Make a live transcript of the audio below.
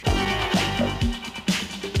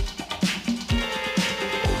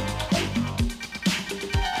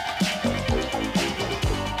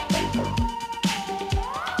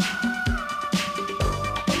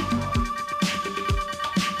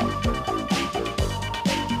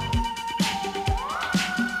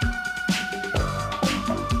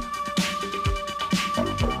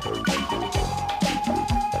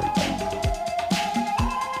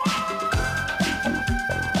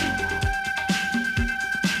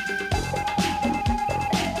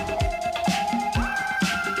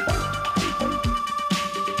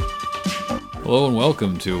Hello and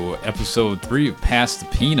welcome to episode 3 of Past the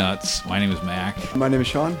Peanuts. My name is Mac. My name is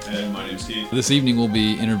Sean. And my name is Keith. This evening we'll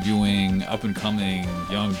be interviewing up-and-coming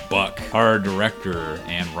young buck, horror director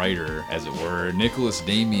and writer, as it were, Nicholas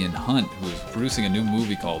Damian Hunt, who is producing a new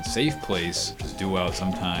movie called Safe Place, which is due out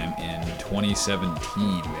sometime in 2017.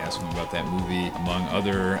 We asked him about that movie, among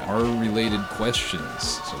other horror-related questions,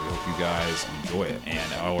 so we hope you guys enjoy it.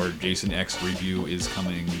 And our Jason X review is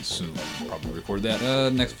coming soon. We'll probably record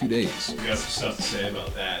that next few days. We got some stuff to say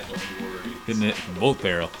about that, don't you worry. Hitting it from both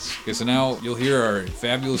barrels. Okay, so now you'll hear our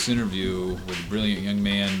fabulous interview with the brilliant young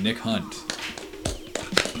man, Nick Hunt.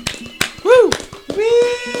 Woo!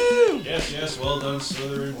 Woo! Yes, well done,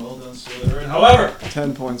 Slytherin. However,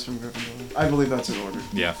 10 points from Gryffindor. I believe that's in order.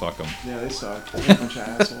 Yeah, fuck him. Yeah, they suck. They're a bunch of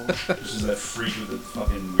assholes. this is that freak with the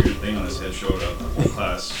fucking weird thing on his head showed up. The whole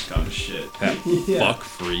class just got to shit. That Yeah. fuck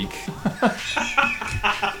freak.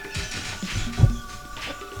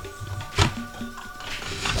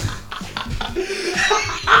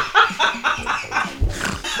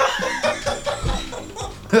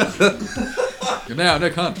 Good now,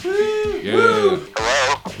 Nick Hunt. Yeah.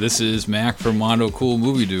 Hello. This is Mac from Mondo Cool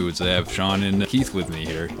Movie Dudes. I have Sean and Keith with me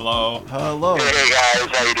here. Hello. Hello. Hey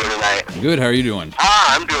guys, how you doing tonight? Good, how are you doing?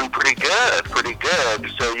 I'm doing pretty good.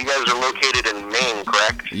 So you guys are located in Maine,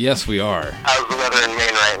 correct? Yes, we are. How's the weather in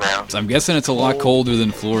Maine right now? I'm guessing it's a lot colder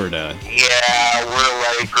than Florida. Yeah,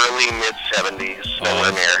 we're like early mid-70s,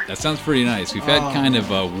 nowhere near. That sounds pretty nice. We've had kind of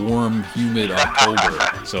a warm, humid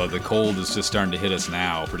October, so the cold is just starting to hit us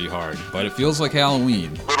now pretty hard. But it feels like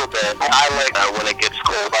Halloween. A little bit. I like when it gets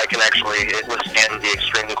cold. I can actually withstand the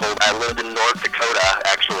extreme cold. I lived in North Dakota,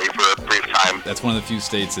 actually, for a brief time. That's one of the few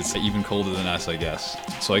states that's even colder than us, I guess.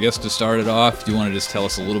 So I guess to start it off, do you want to just tell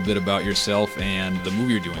us a little bit about yourself and the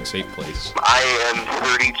movie you're doing, Safe Place? I am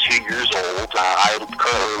 32 years old. I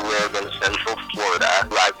currently live in Central Florida.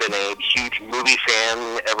 I've been a huge movie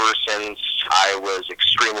fan ever since I was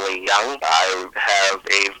extremely young. I have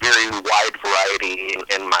a very wide variety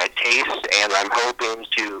in my taste, and I'm hoping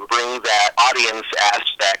to bring that audience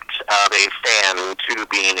aspect of a fan to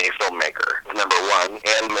being a filmmaker, number one.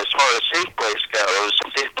 And as far as Safe Place goes,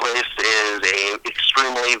 Safe Place is a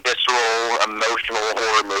extremely visceral, emotional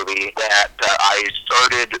horror movie that I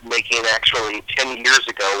started making actually 10 years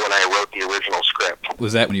ago when I wrote the original script.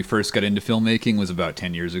 Was that when you first got into filmmaking? Was about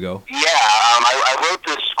 10 years ago? Yeah, I wrote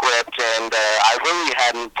this script, and I really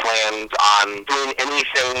hadn't planned on doing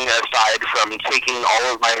anything aside from taking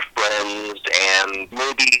all of my friends and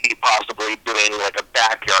maybe possibly doing like a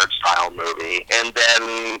backyard-style movie. And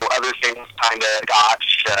then other things kind of got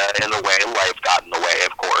in the way. Life got in the way,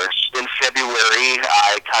 of course. In February,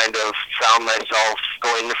 I kind of found myself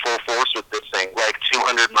going full force with this thing, like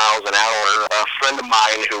 200 miles an hour. A friend of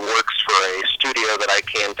mine who works for a studio that I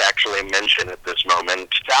can't actually mention at this moment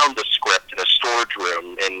found the script in a storage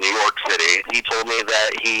room in New York City. He told me that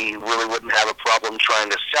he really wouldn't have a problem trying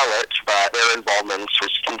to sell it, but their involvement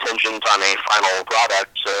was contingent on a final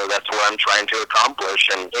product, so that's what I'm trying to accomplish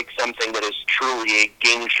and make something that is truly a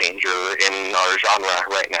game changer in our genre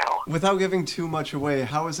right now. Without giving too much away,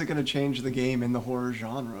 how is it going to change the game in the horror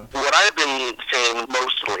genre? What I've been saying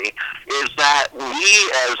mostly is that we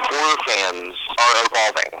as horror fans are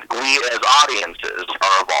evolving. We as audiences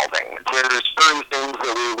are evolving. There's certain things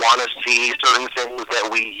that we want to see, certain things that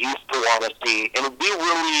we used to want to see, and we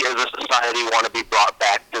really as a society want to be brought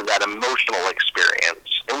back to that emotional experience.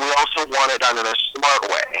 And we also want it done in a smart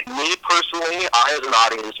way. Me personally, I as an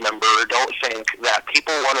audience member don't think that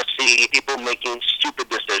people want to see people making stupid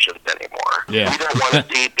decisions anymore. Yeah. We don't want to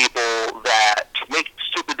see people that make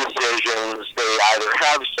stupid decisions. They either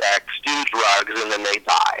have sex, do drugs, and then they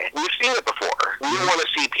die. We've seen it before. We want to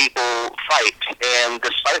see people fight, and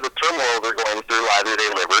despite the turmoil they're going through, either they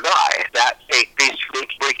live or die. That basically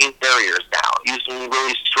breaking barriers down, using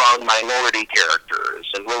really strong minority characters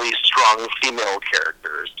and really strong female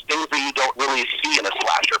characters, things that you don't really see in a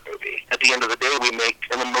slasher movie. At the end of the day, we make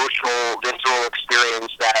an emotional, visceral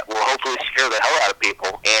experience that will hopefully scare the hell out of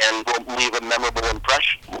people and will leave a memorable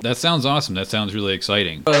impression. That sounds awesome. That sounds really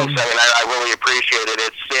exciting. Thanks, I really appreciate it.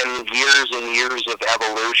 It's been years and years of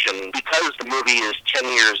evolution. Because the movie is 10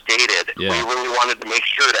 years dated, Yeah. we really wanted to make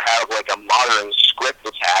sure to have like a modern script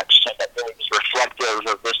attached that is reflective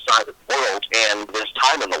of this side of the world and this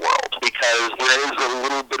time in the world. Because there is a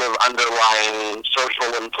little bit of underlying social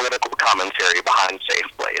and political commentary behind Safe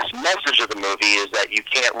Place. The message of the movie is that you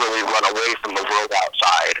can't really run away from the world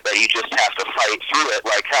outside, that you just have to fight through it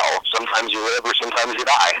like hell. Sometimes you live or sometimes you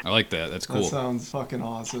die. I like that. That's cool. That sounds fucking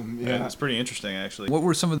awesome. Yeah, Yeah. it's pretty interesting, actually. What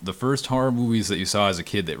were some of the first horror movies that you saw as a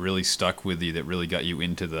kid that really stuck with you, that really got you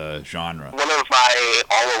into the genre? One of my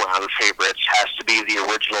all-around favorites has to be the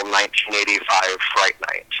original 1985 Fright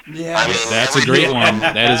Night. Yeah. I mean, That's a great one.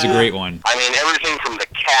 That is a great one. I mean, everything from the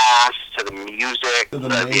cast to the music, To the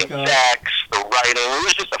the makeup. effects, the writing. It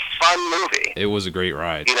was just a fun movie. It was a great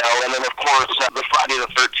ride. You know, and then of course the Friday the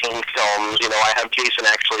 13th films. You know, I have Jason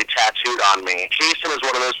actually tattooed on me. Jason is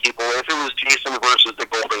one of those people. If it was Jason versus the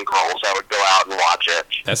Golden Girls, I would go out and watch it.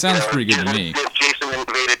 That sounds You know, pretty good to me. If Jason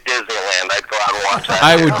invaded Disneyland, I'd go out and watch that.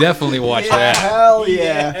 I would definitely watch Yeah, that. hell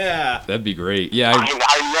yeah. Yeah. That'd be great. Yeah,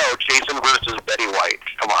 I know Jason versus Betty White.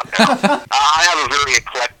 Come on now. I have a very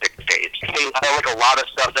eclectic taste. I like a lot of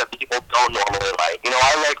stuff that people don't normally like. You know,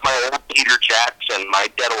 I like my old Peter Jackson, my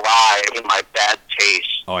Dead Alive, and my Bad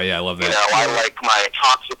Taste. oh yeah, I love You that. know, I like my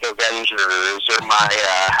Toxic Avengers or my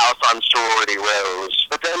House on Sorority Rose.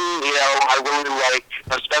 But then, you know, I really like,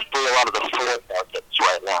 especially a lot of the foreign markets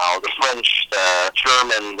right now. The French, the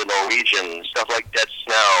German, the Norwegian, stuff like Dead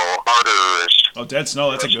Snow, Martyrs. Oh, Dead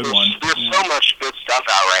Snow, that's a good one. There's so much good stuff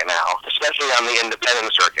out right now, especially on the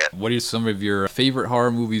independent circuit. What are some of your favorite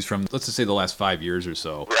horror movies from, let's just say, the last 5 years or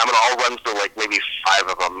so? I'll run through like maybe 5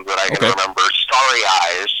 of them that I can Okay. remember. Starry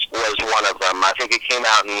Eyes was one of them. I think it came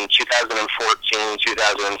out in 2014,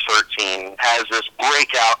 2013. Has this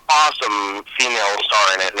breakout, awesome female star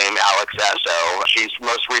in it named Alex Esso. She's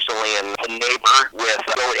most recently in The Neighbor with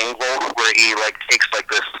Bill Engvall, where he like takes like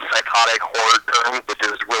this psychotic horror turn, which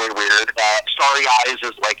is really weird. Starry Eyes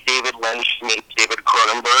is like David Lynch meets David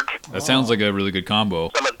Cronenberg. That sounds like a really good combo.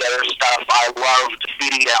 Some of the better stuff. I loved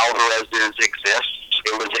Fede Alvarez's Exist.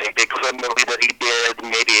 It was a Bigfoot movie that he did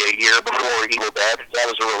maybe a year before Evil Dead. That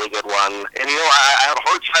was a really good one. And you know, I have a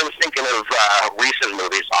hard time thinking of recent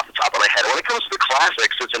movies off the top of my head. When it comes to the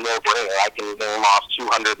classics, it's a no-brainer. I can name off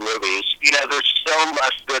 200 movies. You know, there's so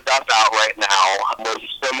much good stuff out right now with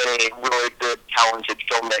so many really good, talented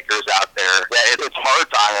filmmakers out there that it's hard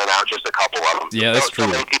to iron out just a couple of them. Yeah, that's So true.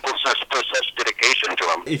 many people put such dedication to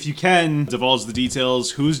them. If you can divulge the details,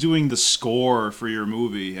 who's doing the score for your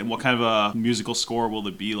movie, and what kind of a musical score will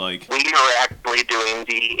it be like? We are actually doing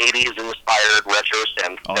the 80s inspired retro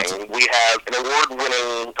synth Oh, that's- thing. We have an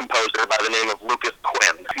award-winning composer by the name of Lucas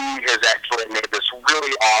Quinn. He has actually made this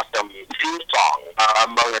really awesome theme song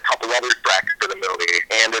among a couple other tracks for the movie,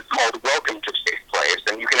 and it's called Welcome to Safe Place,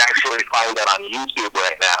 and you can actually find that on YouTube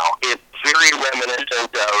right now. It's very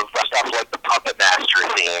reminiscent of stuff like the Puppet Master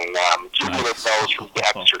theme, Tubular Bells from The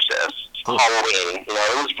Exorcist. Halloween. You know,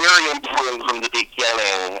 it was very important from the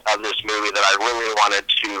beginning of this movie that I really wanted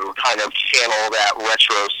to kind of channel that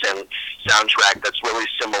retro synth soundtrack that's really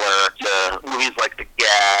similar to movies like The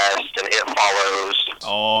Guest and It Follows.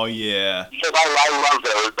 Oh, yeah. Because I love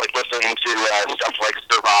those, like listening to stuff like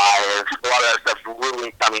Survive. A lot of that stuff's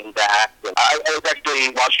really coming back. I was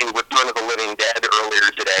actually watching Return of the Living Dead earlier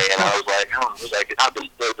today, and I was like,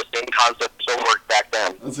 the same concept still worked back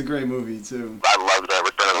then. That's a great movie, too. I love the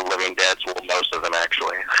Return of the Living Dead, well, most of them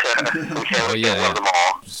actually. Oh, yeah, I love them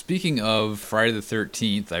all. Speaking of Friday the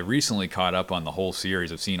 13th, I recently caught up on the whole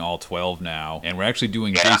series. I've seen all 12 now, and we're actually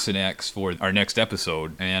doing Yeah. Jason X for our next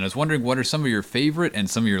episode. And I was wondering, what are some of your favorite and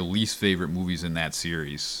some of your least favorite movies in that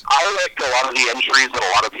series? I like a lot of the entries that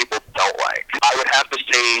a lot of people don't like. I would have to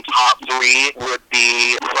say top 3 would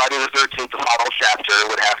be Friday the 13th, the final chapter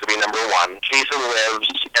would have to be number 1. Jason Lives,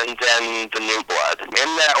 and then The New Blood. In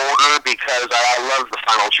that order, because I love the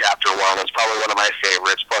final chapter one. It's probably one of my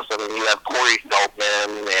favorites. Plus, I mean, you have Corey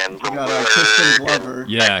Feldman and You got Crispin Glover.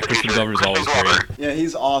 Yeah, Crispin Glover's always great. Yeah,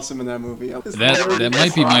 he's awesome in that movie. That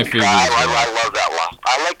might be my favorite as well. I love that one.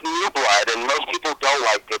 I like New Blood, and most people don't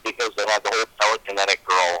like it because they have the whole telekinetic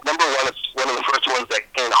girl. Number 1, it's one of the first ones that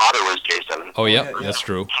came hotter was Jason. Oh, yeah, Yeah. that's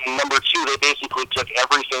true. Number 2, they basically took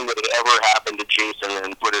everything that had ever happened to Jason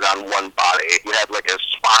and put it on one body. You had like a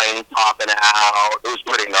spine popping out. It was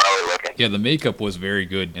pretty gnarly looking. Yeah, the makeup was very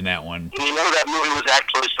good in that one. And you know that movie was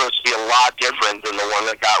actually supposed to be a lot different than the one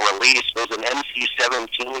that got released. There was an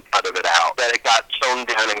NC-17 cut of it out that it got toned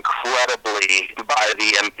down incredibly by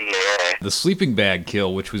the MPAA. The sleeping bag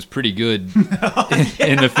kill, which was pretty good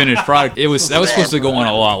in the finished product, that was supposed to go on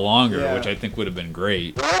a lot longer, Yeah. which I think would have been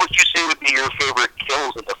great. What would you say would be your favorite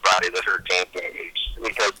kills in the Friday the 13th movies?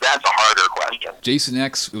 Because that's a harder question. Jason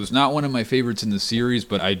X was not one of my favorites in the series,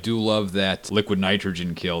 but I do love that liquid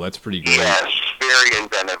nitrogen kill. That's pretty great. Yes, very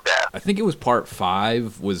inventive death. I think it was part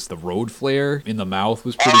 5 was the road flare in the mouth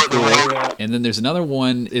was pretty Oh, the cool. road- And then there's another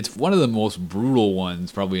one. It's one of the most brutal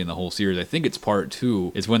ones probably in the whole series. I think it's part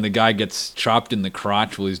 2. It's when the guy gets chopped in the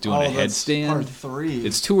crotch while he's doing a that's headstand. part 3.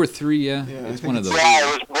 It's 2 or 3, yeah. Yeah, I It's think one of it's those. Yeah,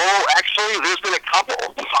 it was, well, actually, there's been a couple.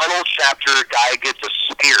 The final chapter, guy gets a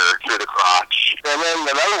spear through the crotch. And then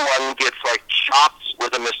another one gets, like, chopped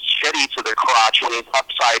with a machete to the crotch when he's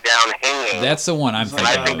upside down hanging. That's the one I'm and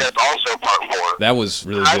I thinking think of. that's also part 4. That was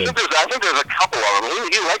really I good. think there's a couple of them.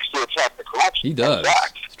 He likes to attack the crotch. He does.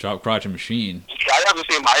 Exact. Drop crotch and machine. I have to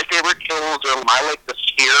say my favorite kills are the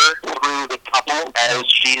spear through the couple as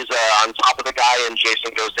she's on top of the guy and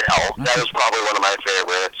Jason Goes to Hell. That was probably one of my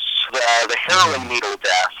favorites. The heroin needle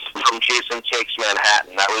death from Jason Takes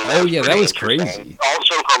Manhattan. That was crazy.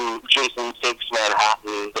 Also from Jason Takes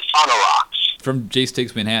Manhattan, the Sonorox. From Jace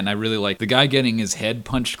Takes Manhattan, I really like the guy getting his head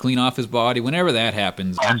punched clean off his body. Whenever that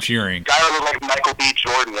happens, I'm cheering. Guy looked like Michael B.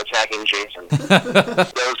 Jordan attacking Jason. That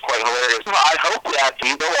was quite hilarious. Well, I hope that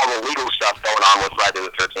you know all the legal stuff going on with Friday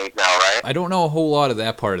the 13th now, right? I don't know a whole lot of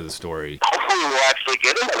that part of the story. Hopefully we'll actually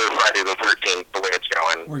get another Friday the 13th the way it's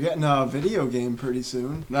going. We're getting a video game pretty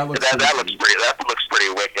soon. That looks pretty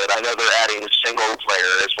wicked. I know they're adding single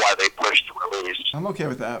player. That's why they pushed the release. I'm okay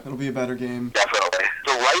with that. It'll be a better game. Definitely.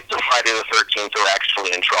 The rights of Friday the 13th are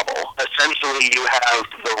actually in trouble. Essentially, you have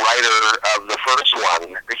the writer of the first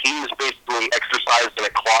one. He's basically exercising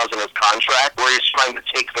a clause in his contract where he's trying to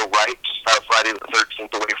take the rights of Friday the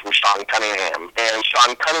 13th away from Sean Cunningham. And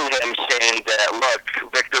Sean Cunningham saying that, look,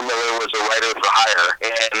 Victor Miller was a writer for hire,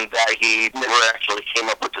 and that he never actually came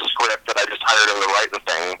up with the script, that I just hired him to write the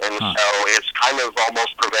thing. And so it's kind of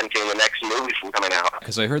almost preventing the next movie from coming out.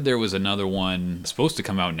 Because I heard there was another one supposed to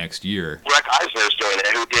come out next year. Breck Eisner's doing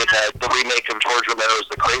it, who did the remake of George Romero's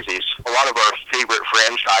The Crazies. A lot of our favorite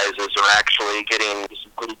franchises are actually getting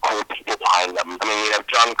some pretty cool people behind them. I mean, you have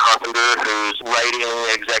John Carpenter, who's writing,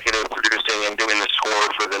 executive producing, and doing the score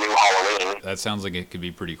for the new Halloween. That sounds like it could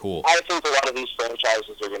be pretty cool. I think a lot of these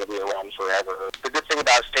franchises are going to be around forever. The good thing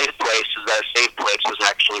about Safe Place is that Safe Place was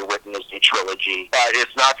actually written as a trilogy. But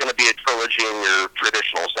it's not going to be a trilogy in your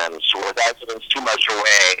traditional sense, without giving too much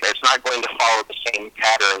away. It's not going to follow the same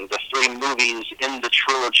pattern. The 3 movies in the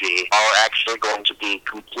trilogy are actually going to be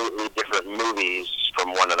completely different movies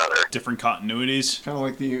from one another. Different continuities. Kind of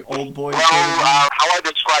like the Old Boy. Well, how I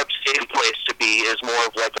describe Safe Place to be is more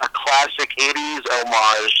of like a classic 80s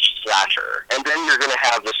homage slasher. And then you're going to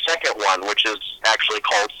have the second one, which is actually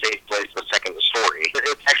called Safe Place, the second story.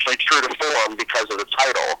 It's actually true to form because of the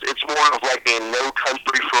title. It's more of like a No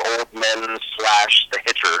Country for Old Men / The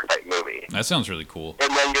Hitcher type movie. That sounds really cool.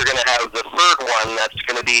 And then you're going to have the third one that's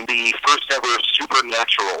going to be the first ever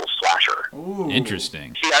supernatural slasher. Ooh.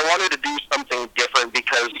 Interesting. See, I wanted to do something different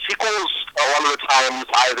because sequels a lot of the times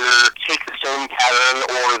either take the same pattern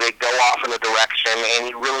or they go off in a direction, and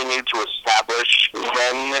you really need to establish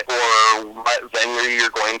when or what venue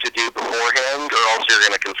you're going to do beforehand, or else you're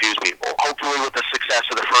going to confuse people. Hopefully with the success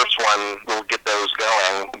of the first one, we'll get those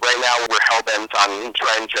going. Right now we're hell-bent on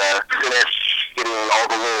trying to finish getting all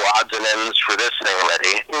the little odds and ends for this thing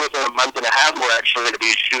ready. Within a month and a half, we're actually going to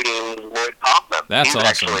be shooting Lloyd Kaufman. That's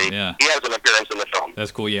awesome, yeah. He has an appearance in the film.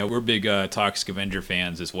 That's cool, yeah. We're big Toxic Avenger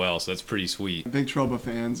fans as well, so that's pretty sweet. Big Trouble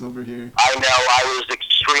fans over here. I know, I was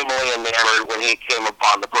extremely enamored when he came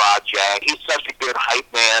upon the project. He's such a good hype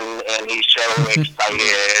man, and he's so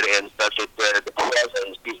excited and such a good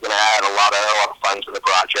presence. He's going to add a lot of fun to the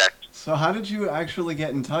project. So how did you actually get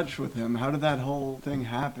in touch with him? How did that whole thing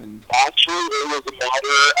happen? Actually, it was a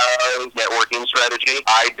matter of networking strategy.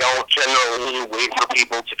 I don't generally wait for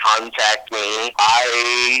people to contact me.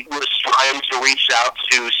 I was trying to reach out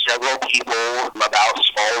to several people about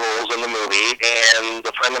small roles in the movie, and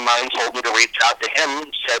a friend of mine told me to reach out to him,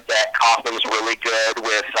 said that Kaufman's really good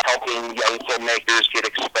with helping young filmmakers get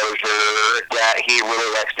exposure, that he really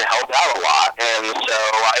likes to help out a lot. And so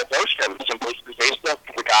I approached him simply through Facebook.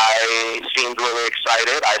 The guy seemed really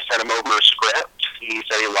excited. I sent him over a script. He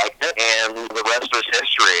said he liked it, and the rest was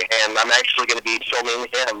history. And I'm actually going to be filming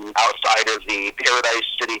him outside of the Paradise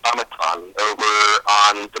City Comic-Con over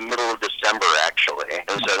on the middle of December, actually.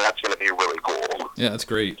 And so that's going to be really cool. Yeah, that's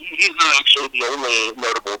great. He's actually the only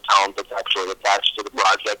notable talent that's actually attached to the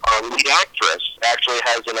project. Our lead actress actually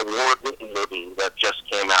has an award-winning movie that just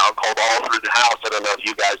came out called All Through the House. I don't know if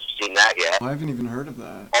you guys have seen that yet. I haven't even heard of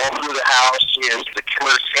that. All Through the House is the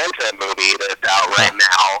Killer Santa movie that's out right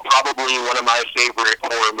now. Probably one of my favorite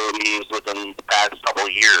horror movies within the past couple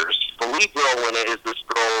of years. The lead girl in it is this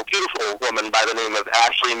girl, beautiful woman by the name of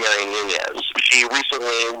Ashley Mary Nunez. She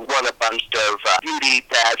recently won a bunch of beauty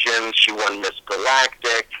pageants. She won Miss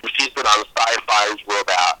Galactic. She's been on Sci-Fi's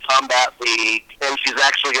Robot Combat League. And she's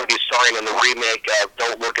actually going to be starring in the remake of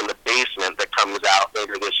Don't Look in the Basement that comes out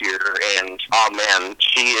later this year. And, oh man,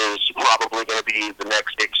 she is probably going to be the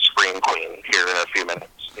next big screen queen here in a few minutes.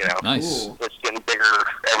 You know? Nice. Cool. It's getting bigger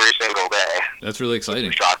every single day. That's really exciting.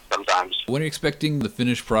 I'm shocked sometimes. When are you expecting the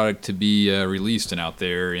finished product to be released and out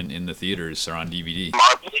there in the theaters or on DVD?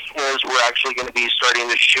 Our plan is we're actually going to be starting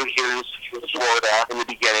to shoot here as soon as Florida in the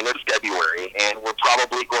beginning of February, and we're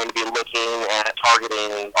probably going to be looking at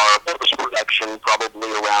targeting our post-production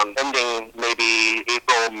probably around ending maybe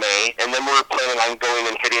April, May, and then we're planning on going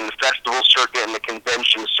and hitting the festival circuit and the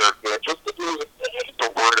convention circuit just to do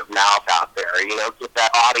the word of mouth out there, get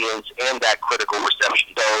that audience and that critical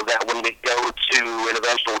reception so that when we go to an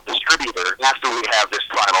eventual distributor, after we have this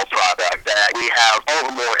final product, that we have all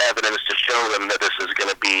the more evidence to show them that this is going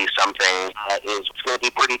to be something that is going to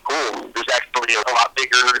be pretty cool. There's actually a lot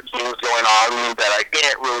bigger things going on that I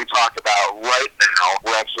can't really talk about right now.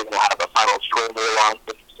 We're actually going to have a final trailer on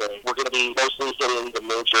this. We're going to be mostly hitting the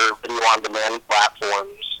major video-on-demand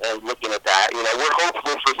platforms and looking at that. We're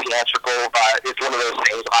hopeful for theatrical, but it's one of those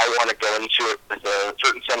things I want to go into it with a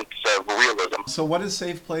certain sense of realism. So what is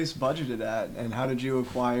Safe Place budgeted at, and how did you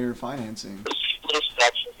acquire financing? This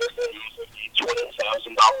section is a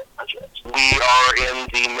 $20,000 budget. We are in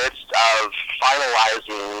the midst of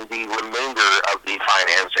finalizing the remainder of the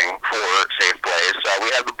financing for Safe Place. We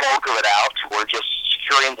have the bulk of it out. We're just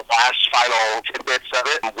securing the last final tidbits of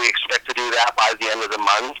it. We expect to do that by the end of the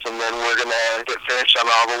month, and then we're going to get finished on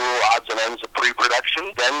all the little odds and ends of pre-production.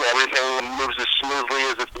 Then everything moves as smoothly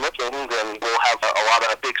as it's looking, then we'll have a lot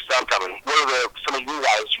of big stuff coming. What are some of you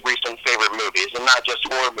guys' recent favorite movies? And not just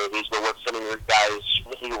horror movies, but what's some of your guys'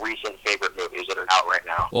 really recent favorite movies that are out right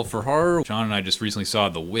now? Well, for horror, Sean and I just recently saw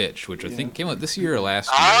The Witch, which I think came out this year or last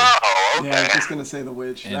year. Oh, okay. Yeah, I was just going to say The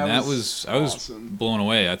Witch. And I was awesome. blown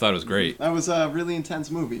away. I thought it was great. That was a really intense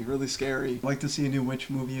movie, really scary. I'd like to see a new Witch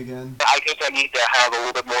movie again. I think I need to have a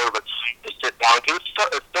little bit more of a time to sit down, because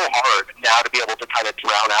it's so hard now to be able to kind of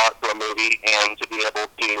drown out to a movie and to be able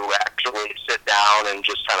to actually sit down and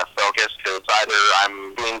just kind of focus, because either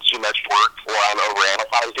I'm doing too much work or I'm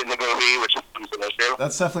overanalyzing the movie, which is an issue.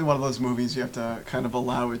 That's definitely one of those movies you have to kind of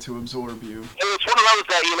allow it to absorb you. And it's one of those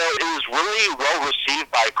that, it was really well received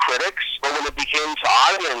by critics, but when it became to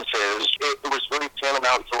audiences, it was really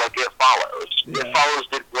tantamount to like It Follows. Yeah. It Follows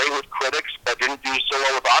did great with critics, but didn't do so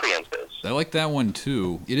well with audiences. I like that one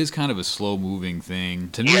too. It is kind of a slow-moving thing.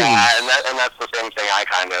 To me, Yeah, and that's the same thing I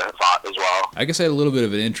kind of thought as well. I guess I had a little bit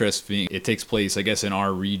of an interest being it takes place, I guess, in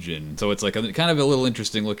our region. So it's like a kind of a little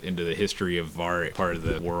interesting look into the history of our part of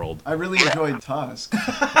the world. I really enjoyed Tusk.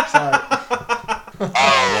 Sorry.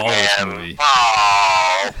 Oh, Wallace man. movie.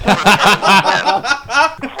 Oh, poor Kevin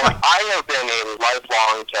Smith. Well, I have been a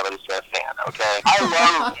lifelong Kevin Smith fan, okay? I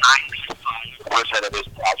love 95% of his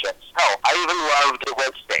projects. Hell, I even loved the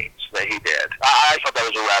Red State that he did. I thought that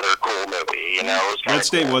was a rather cool movie, It was Red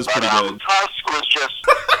State cool. was pretty good. Tusk was just...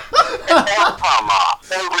 oh, come on.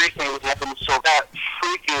 Everything happened. So that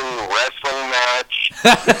freaking wrestling match...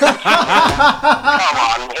 come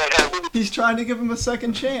on, man. He's trying to give him a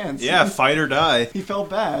second chance. Yeah, fight or die. He felt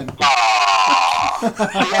bad. So that's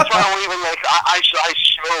why I don't even like. I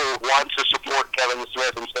sure want to support Kevin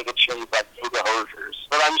Smith and take a chance like Yoga Hosers.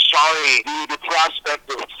 But I'm sorry, the prospect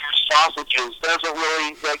of sausages doesn't really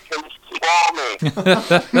enthrall me.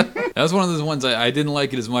 That was one of those ones I didn't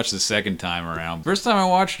like it as much the second time around. First time I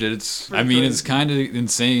watched it, it's kind of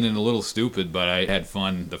insane and a little stupid, but I had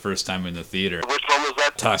fun the first time in the theater. Which one was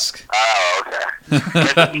that? Tusk. Oh, okay.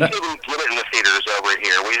 Yeah, we didn't get it in the theaters over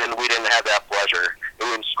here. We didn't have that pleasure. It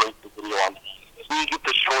went straight to video on. We get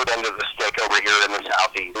the short end of the stick over here in the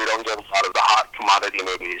Southeast. We don't get a lot of the hot commodity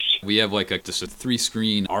movies. We have just a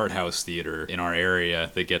 3-screen art house theater in our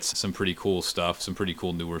area that gets some pretty cool stuff, some pretty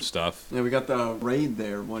cool newer stuff. Yeah, we got the Raid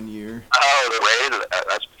there one year. Oh, the Raid?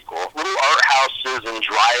 That's pretty cool. Little art houses and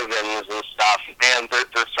drive-ins and stuff, man,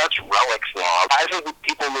 they're such relics now. I think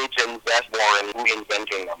people need to invest more in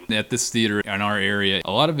reinventing them. At this theater in our area,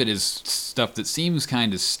 a lot of it is stuff that seems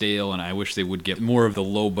kind of stale, and I wish they would get more of the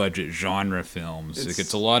low-budget genre films.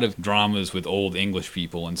 It's a lot of dramas with old English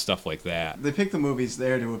people and stuff like that. They pick the movies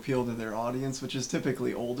there to appeal to their audience, which is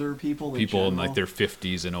typically older people. People in general. like their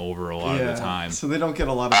 50s and over a lot of the time. So they don't get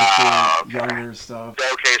a lot of the cool, younger stuff.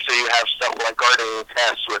 Okay, so you have stuff like Guarding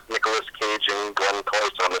Tess with Nicolas Cage and Glenn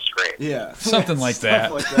Close on the screen. Yeah. Something like Stuff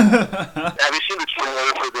that. like that. Have you seen the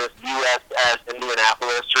trailer for this USS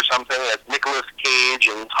Indianapolis or something? It's Nicolas Cage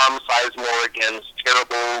and Tom Sizemore against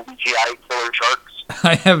terrible GI killer sharks.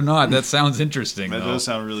 I have not. That sounds interesting, That though. does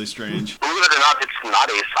sound really strange. Believe it or not, it's not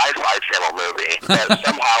a Sci-Fi Channel movie. That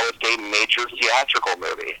somehow it's a major theatrical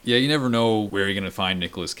movie. Yeah, you never know where you're going to find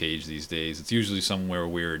Nicolas Cage these days. It's usually somewhere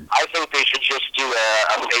weird. I think they should just do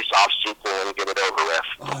a Face-Off sequel and get it over with.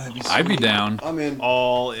 Oh, that'd be I'd be sweet. down. I'm in.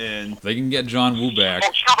 All in. They can get John Woo back.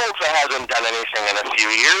 Well, Travolta hasn't done anything in a few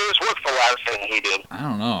years. What's the last thing he did? I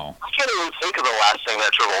don't know. I can't even think of the last thing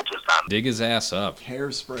that Travolta's done. Dig his ass up.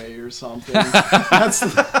 Hairspray or something. That's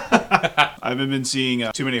I haven't been seeing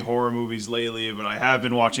too many horror movies lately, but I have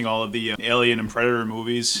been watching all of the Alien and Predator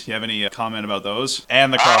movies. You have any comment about those?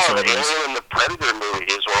 And the crossovers. The Alien and the Predator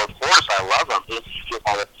movies, well, of course, I love them. This is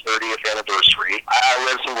on its 30th anniversary. I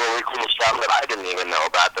read some really cool stuff that I didn't even know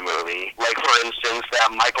about the movie. Like, for instance,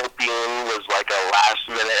 that Michael Biehn was like a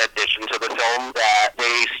last-minute addition to the film that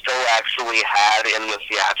they still actually had in the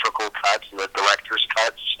theatrical cuts and the director's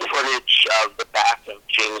cuts footage of the back of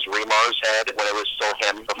James Remar's head when it was still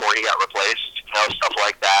him before he got replaced. You know, stuff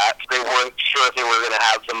like that. They weren't sure if they were going to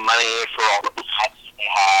have the money for all the sets they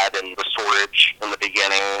had and the storage in the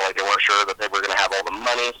beginning. Like, they weren't sure that they were going to have all the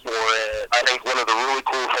money for it. I think one of the really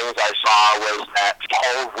cool things I saw was that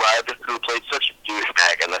Paul Rudd, who played such a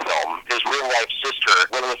douchebag in the film, his real-life sister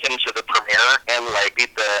went with him to the premiere and, like,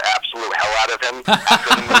 beat the absolute hell out of him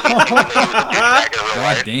after the movie, thinking that he was a douchebag in real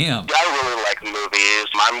life. Damn. I really like movies.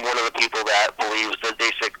 I'm one of the people that believes the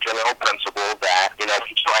basic general principle that, you know, if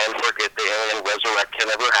you try and forget the alien resurrect can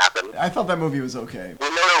never happen. I thought that movie was okay.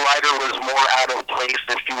 Winona Ryder was more out of place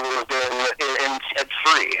if she would have been in Ted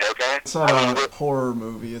 3, okay? It's not a horror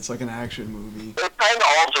movie, it's like an action movie. It kind of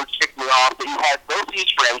also ticked me off that you had both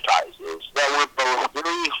these franchises that were both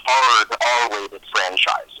very hard R-rated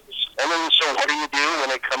franchises. And then, so what do you do when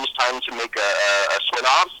it comes time to make a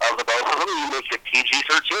spin-off of the both of them? You make it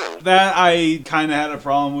PG-13. That I kind of had a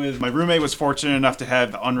problem with. My roommate was fortunate enough to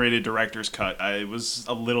have the unrated director's cut. I was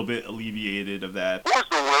a little bit alleviated of that. What was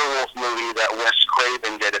the werewolf movie that Wes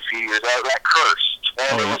Craven did a few years ago? That Cursed.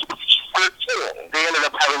 And it was PG-13. They ended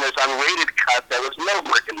up having this unrated cut that was no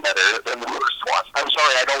freaking better than the first one. I'm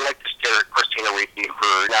sorry, I don't like to stare at Christina Ricci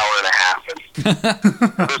for an hour and a half. And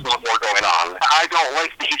there's no more going on. I don't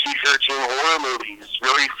like PG-13 horror movies.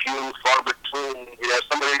 Very few and far between. You know,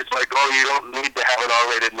 somebody's like, oh, you don't need to have an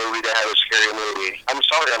R-rated movie to have a scary movie. I'm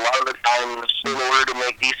sorry, a lot of the times, in order to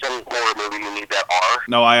make decent horror movie, you need that R.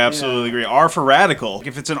 No, I absolutely agree. R for radical.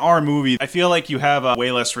 If it's an R movie, I feel like you have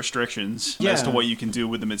way less restrictions as to what you can do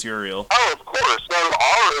with the material. Oh, of course. No,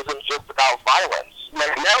 R isn't just about violence.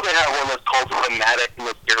 Like, now they have one that's called thematic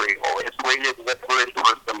material. It's rated literally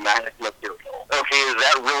for thematic material. Okay, is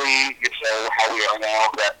that really, you know, how we are now,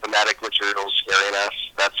 that thematic material is scaring us?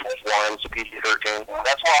 That's what warrants a PG-13?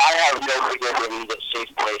 That's why I have no feeling that Safe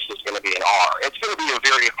Place is going to be an R. It's going to be a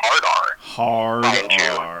very hard R. Hard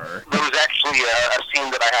R. There was actually a scene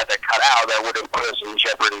that I had to cut out that would have put us in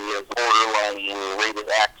jeopardy of borderline rated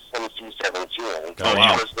X NC-17. Oh,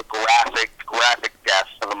 wow. Which was the graphic death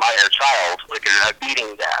of a minor child, like a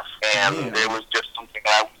beating death. And it was just something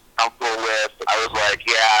I was comfortable with. I was like,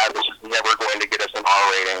 yeah, this is never going to get us an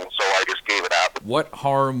R rating, so I just gave it up. What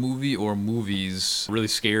horror movie or movies really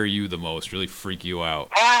scare you the most, really freak you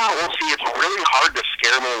out? Well, see, it's really hard to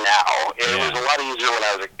scare me now. It was a lot easier when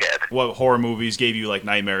I was a kid. What horror movies gave you, like,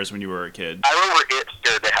 nightmares when you were a kid? I remember it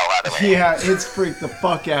scared the hell out of me. Yeah, it's freaked the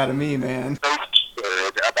fuck out of me, man. I'm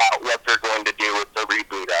scared about what they're going to do with the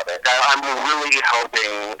reboot of it. I'm really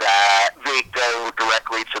hoping that they go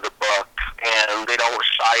directly to the book and they don't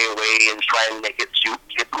shy away and try and make it too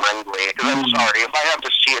kid-friendly. Because I'm sorry, if I have to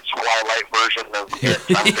see a Twilight version of it,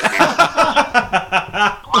 I'm going to be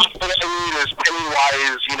last thing I need is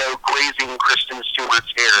Pennywise, you know, grazing Kristen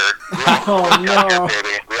Stewart's hair. We all float out here,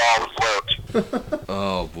 baby. We all float.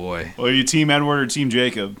 Oh, boy. Well, are you Team Edward or Team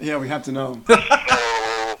Jacob? Yeah, we have to know. So,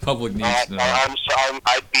 Public needs to know.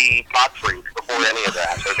 I'd be Gottfried before any of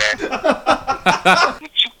that, okay?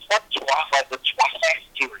 The Twilight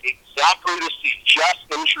series, exactly to see just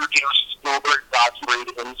introduced Gilbert Gottfried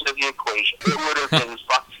into the equation. It would have been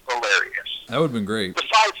fucking hilarious. That would have been great.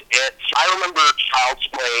 Besides it, I remember Child's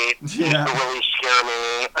Play used to really scare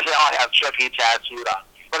me. Now I have Chucky tattooed on.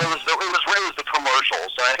 But it was the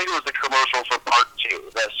commercials, and I think it was the commercial for part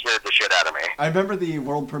 2 that scared the shit out of me. I remember the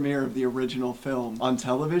world premiere of the original film on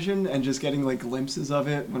television and just getting like glimpses of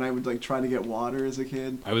it when I would like try to get water as a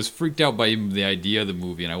kid. I was freaked out by even the idea of the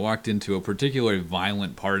movie, and I walked into a particularly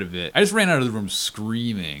violent part of it. I just ran out of the room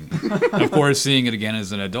screaming. And of course, seeing it again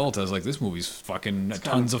as an adult, I was like, this movie's fucking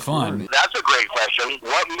tons of fun. That's a great question.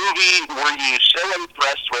 What movie were you so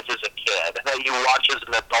impressed with as a kid that you watch as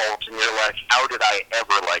an adult and you're like, how did I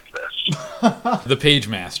ever like this? The Page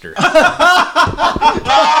Master. Oh,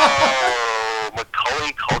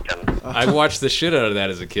 Macaulay Culkin. I watched the shit out of that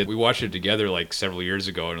as a kid. We watched it together like several years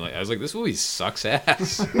ago, and I was like, this movie sucks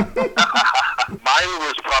ass. Mine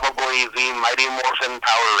was probably the Mighty Morphin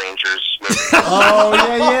Power Rangers movie. Oh,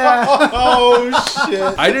 yeah. Oh,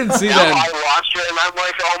 shit. I didn't see Now that. I watched it and I'm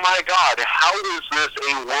like, oh my god, how is this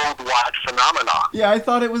a worldwide phenomenon? Yeah, I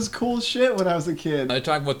thought it was cool shit when I was a kid. Are you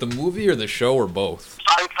talking about the movie or the show or both?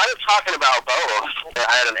 I'm kind of talking about both.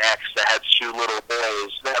 I had an ex that had 2 little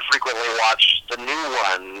boys that frequently watched the new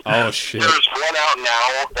one. Oh, shit. There's one out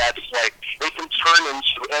now that's like, they can turn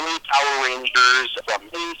into any Power Rangers from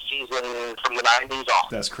any season from the 90s on.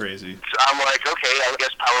 That's crazy. So I'm like, okay, I guess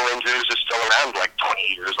Power Rangers is still around like 20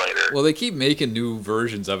 years later. Well, they keep making new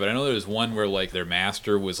versions of it. I know there's one where like their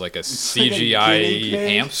master was like a like a CGI guinea pig.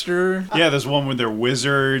 hamster. Yeah, there's one with their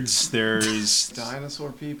wizards. There's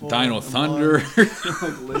Dinosaur people. Dino and Thunder.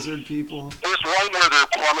 like lizard people. There's one where they're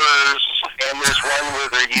plumbers, and there's one where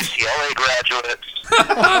they're UCLA graduates.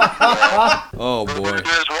 Oh boy.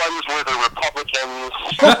 There's ones where they're Republicans.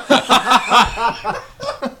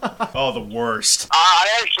 oh, the worst. I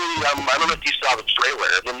actually, I don't know if you saw the trailer.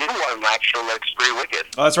 The new one actually looks pretty wicked.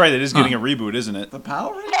 Oh, that's right. It is getting a reboot, isn't it? The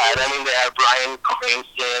Power Rangers? Yeah, and I mean, they have Bryan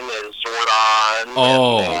Cranston as Zordon.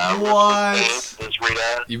 Oh. And, What? As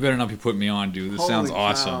Rita. You better not be putting me on, dude. This Holy sounds cow.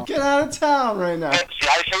 awesome. Get out of town right now. And see,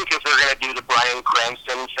 I think if they're going to do the Bryan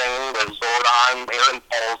Cranston thing with Zordon, Aaron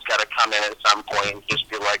Paul's got to come in at some point and just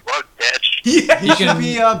be like, look, bitch. Yeah. He should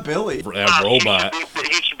be Billy. A robot. He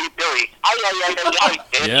should be Billy. Ay,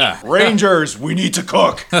 bitch. Yeah. Rangers, we need to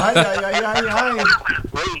cook. Ay, ay, ay, ay, ay.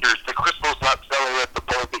 Rangers, the crystal's not selling at the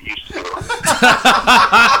point it used to.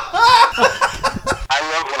 I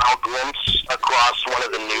love when I'll glimpse across one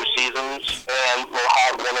of the new seasons, and we'll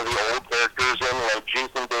have one of the old characters in, like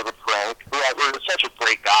Jason David Frank, who is such a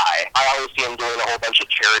great guy. I always see him doing a whole bunch of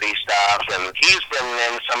charity stuff, and he's been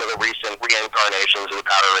in some of the recent reincarnations of the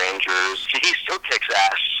Power Rangers. He still kicks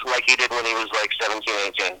ass like he did when he was like 17,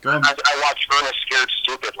 18. I watched Ernest Scared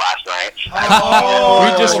Stupid last night. Oh.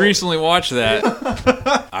 We just recently watched that.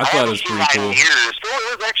 I thought it was pretty haven't seen cool. that in years.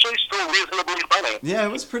 It was actually still reasonably funny. Yeah,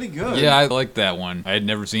 it was pretty good. Yeah, I liked that one. I had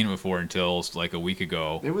never seen it before until like a week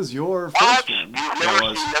ago. It was your What? first one. You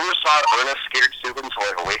never saw Ernest Scared Stupid until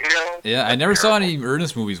like a week ago? Yeah, I never saw any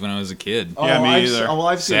Ernest movies when I was a kid. Oh, Yeah, me I've, either. Oh,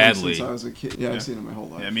 I've seen Sadly. it since I was a kid. Yeah, I've seen it my whole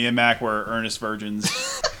life. Yeah, me and Mac were earnest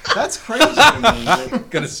virgins. That's crazy to me. Like,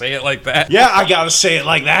 Gonna say it like that? yeah, I gotta say it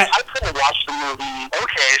like that. I couldn't watch the movie.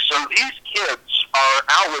 Okay, so these kids are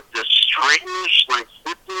out with this strange, like,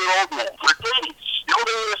 50-year-old man for days,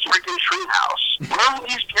 building this freaking treehouse. Where are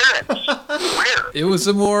these parents? Where? It was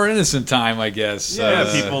a more innocent time, I guess.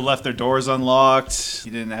 Yeah, people left their doors unlocked.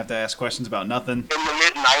 You didn't have to ask questions about nothing. In the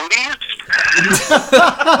mid-90s?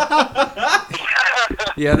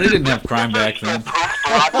 Yeah, they didn't have crime back then.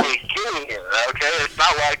 Post-Broadway king here, okay? It's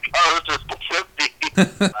not like, oh, it's just the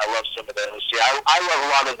 50s. I love some of those. Yeah, I love a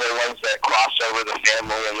lot of the ones that cross over the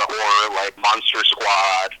family and the horror, like Monster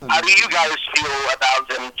Squad. How do you guys feel about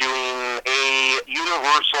them doing a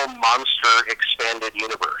Universal Monster expanded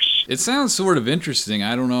universe? It sounds sort of interesting.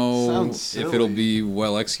 I don't know Sounds if silly. it'll be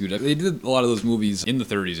well executed. They did a lot of those movies in the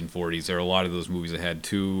 30s and 40s. There are a lot of those movies that had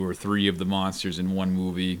 2 or 3 of the monsters in one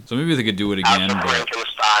movie. So maybe they could do it again. House of But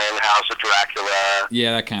Frankenstein, House of Dracula.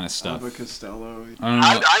 yeah, that kind of stuff. Abbott Costello. I don't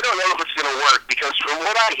I know. don't know if it's going to work because from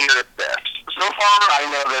what I hear at this, so far I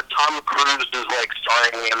know that Tom Cruise is like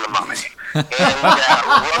starring in The Mummy. And that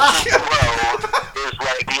Russell Crowe is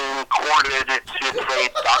like being courted to play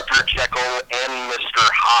Dr. Jekyll and Mr.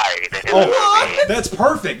 Hyde in the movie. That's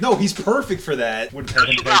perfect. No, he's perfect for that. Would have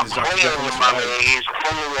He's not playing the Mummy, he's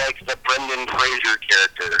playing like the Brendan Fraser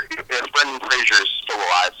character. If Brendan Fraser is still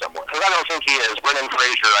alive somewhere. Because I don't think he is. Brendan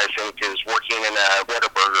Fraser, I think, is working in a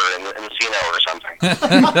Whataburger in Encino or something.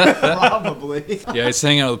 Probably. Yeah, he's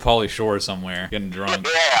hanging out with Pauly Shore somewhere, getting drunk.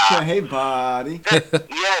 Yeah. Hey, buddy.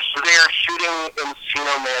 Yes, they're shooting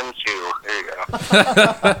Encino Man 2. There you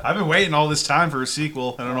go. I've been waiting all this time for a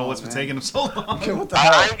sequel. I don't know what's been man. taking him so long. Okay, what the I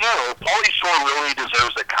hell? know. Pauly Shore really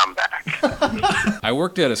deserves a comeback. I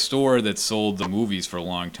worked at a store that sold the movies for a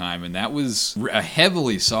long time, and that was a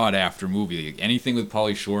heavily sought after movie. Like, anything with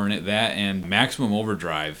Pauly Shore in it, that and Maximum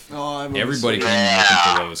Overdrive. Oh, I've Everybody always- came looking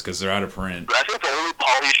for those because they're out of print. I think the only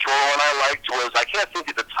Pauly Shore one I liked was, I can't think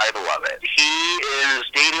of the title of it. He is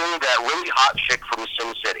dating that really hot chick from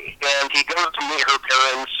SimCity. And he goes to meet her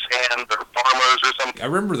parents, and they're farmers or something. I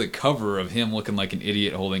remember the cover of him looking like an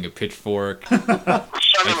idiot holding a pitchfork. I Son-in-law.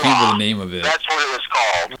 can't remember the name of it. That's what it was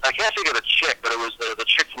called. I can't think of the chick, but it was the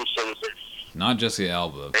chick from SimCity. Not Jessica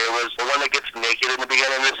Alba. It was the one that gets naked in the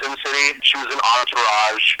beginning of SimCity. She was an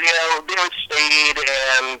entourage. You know, they would stayed,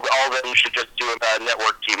 and all of them should just do a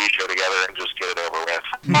network TV show together and just get it over with.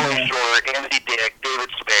 Pauly Shore, Andy Dick,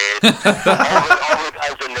 David Spade, all the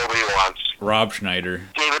guys that nobody wants. Rob Schneider.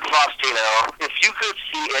 David Faustino, if you could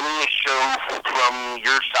see any show from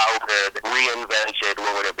your childhood reinvented,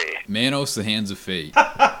 what would it be? Manos, The Hands of Fate.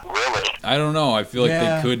 Really? I don't know. I feel like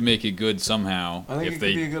Yeah. they could make it good somehow. I think if it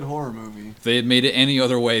they could be a good horror movie. if they had made it any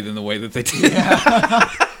other way than the way that they did.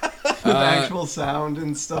 With actual sound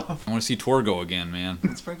and stuff. I want to see Torgo again, man.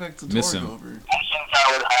 Let's bring back the Miss him. Torg over. I think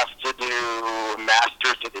I would have to do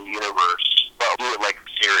Masters of the Universe, but do it like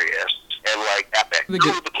serious and like epic. They Who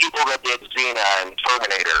get- are the people that did Xena and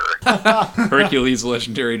Terminator? Hercules'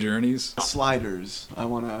 Legendary Journeys. Sliders. I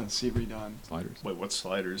want to see redone. Sliders. Wait, what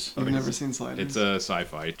sliders? You've never seen Sliders? It's a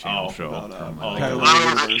sci-fi channel Oh, show. about, from, oh, parallel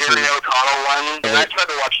Remember the universes. Sherry O'Connell one? And I tried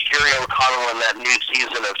to watch Sherry O'Connell in that new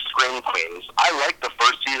season of Scream Queens. I liked the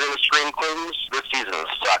first season of Scream Queens. This season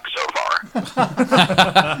sucks so far.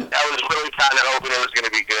 I was really kind of hoping it was going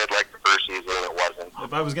to be good like the first season, and it wasn't.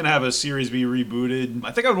 If I was gonna have a series be rebooted,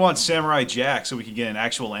 I think I would want Samurai Jack so we could get an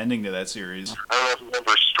actual ending to that series. I don't know if you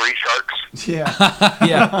remember Street Sharks, Yeah.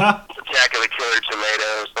 Yeah. Attack of the Killer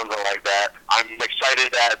Tomatoes, something like that. I'm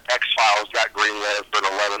excited that X-Files got greenlit for the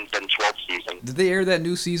 11th and 12th season. Did they air that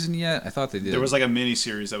new season yet? I thought they did. There was like a mini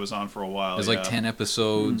series that was on for a while. There's like 10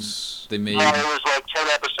 episodes they made. It was like 10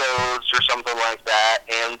 episodes or something like that,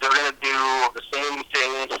 and they're going to do the same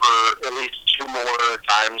thing for at least 2 more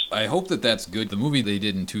times. I hope that that's good. The movie they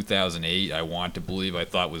did in 2008, I want to believe, I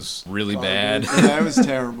thought was really bad. Yeah, it was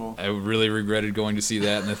terrible. I really regretted going to see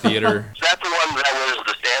that in the theater. Is that the one that was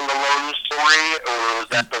the standalone story, or was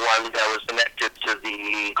that the one that was connected to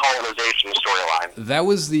the colonization storyline? That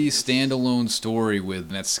was the standalone story with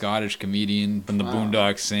that Scottish comedian from the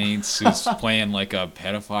Boondock Saints who's playing like a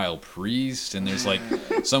pedophile priest, and there's like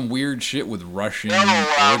some weird shit with Russian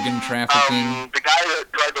organ trafficking. The guy that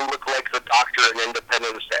tried to look like the Doctor in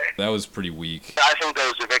Independence Day. That was pretty weak. I think that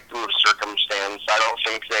was a victim of circumstance. I don't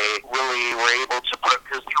think they really were able to put,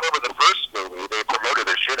 because you remember the first movie, they promoted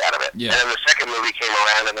the shit out of it. Yeah. And then the second movie came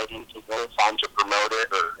around and they didn't take any time to promote it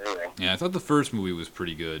or anything. Yeah, I thought the first movie was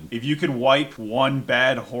pretty good. If you could wipe one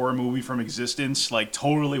bad horror movie from existence, like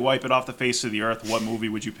totally wipe it off the face of the earth, what movie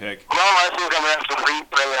would you pick? Well, I think I'm going to have to bring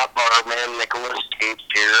up our man Nicolas Cage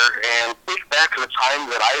here and think back to the time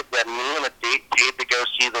that me and a date paid to go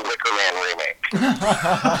see the Wicker Man remake. So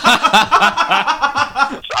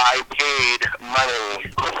I paid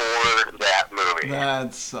money for that movie.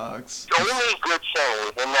 That sucks. The only good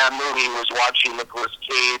thing in that movie was watching Nicolas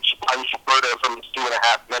Cage punch Berta from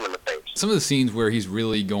 2.5 Men in the face. Some of the scenes where he's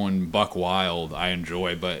really going buck wild, I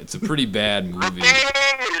enjoy, but it's a pretty bad movie.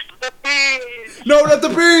 The bees! No, not the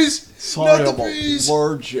bees! Sorry Not the about bees!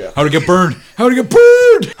 Lordship. How to get burned? How to get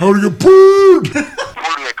burned? How to get burned?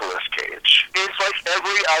 Poor Nicolas Cage. It's like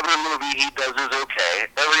every other movie he does is okay.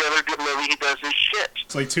 Every other good movie he does is shit.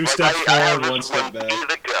 It's like 2 Like, steps I have forward, 1 this step one, back. Be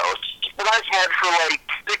the Ghost, that I've had for like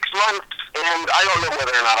 6 months, and I don't know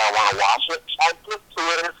whether or not I want to watch it. I flip to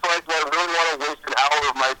it, it's like, do I really want to waste an hour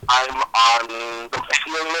of my time on the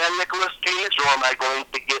young man Nicolas Cage, or am I going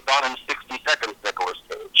to get done in 60 seconds Nicolas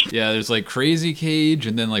Cage? Yeah, there's like crazy Cage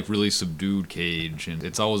and then like really subdued Cage, and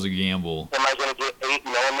it's always a gamble. Am I going to get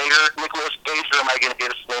 8mm Nicolas Cage, or am I going to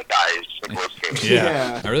get a Snake Eyes Nicolas Cage?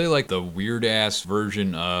 Yeah. I really like the weird ass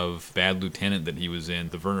version of Bad Lieutenant that he was in,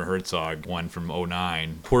 the Werner Herzog one from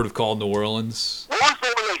 2009. Port of Call, New Orleans. What was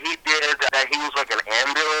the one that he did that he was like an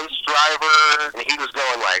ambulance driver, and he was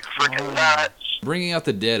going like freaking nuts? Bringing Out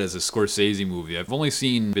the Dead as a Scorsese movie. I've only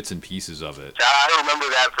seen bits and pieces of it. I remember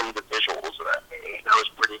that from the visuals of that movie. That was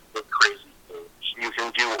pretty crazy. You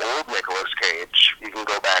can do old Nicolas Cage. You can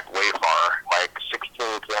go back way far, like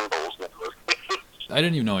 16 Candles Nicolas Cage. I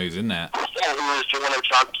didn't even know he was in that. Yeah, he was one of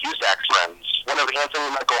John Cusack's friends. One of Anthony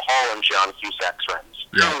Michael Hall and John Cusack's friends.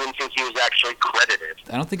 Yeah. I don't even think he was actually credited.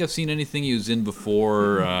 I don't think I've seen anything he was in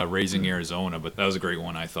before Raising Arizona, but that was a great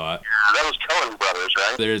one, I thought. That was Coen Brothers,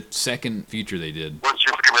 right? Their second feature they did. What's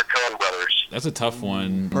your favorite Coen Brothers? That's a tough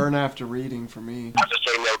one. Burn After Reading for me. I have to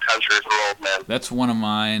say No Country for Old Men. That's one of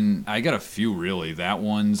mine. I got a few, really. That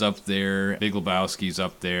one's up there. Big Lebowski's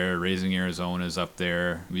up there. Raising Arizona's up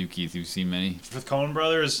there. You, Keith, you've seen many? With Coen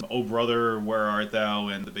Brothers, Oh Brother, Where Art Thou,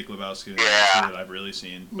 and The Big Lebowski are the Yeah. two that I've really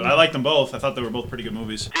seen. But I like them both. I thought they were both pretty good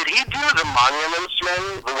movies. Did he do The Monuments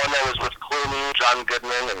Men? The one that was with Clooney, John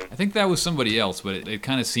Goodman, and I think that was somebody else, but it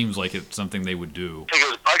kind of seems like it's something they would do. I think it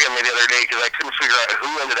was bugging me the other day because I couldn't figure out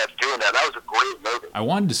who ended up doing that. That was a great movie. I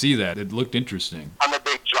wanted to see that. It looked interesting. I'm a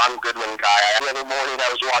big John Goodman guy. The other morning I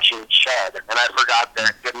was watching Chud, and I forgot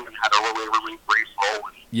that Goodman had a really brief role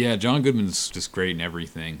in Yeah, John Goodman's just great in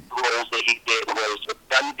everything. the roles that he did was The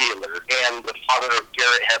Gun Dealer and the father of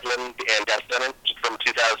Garrett Hedlund and Death Sentence from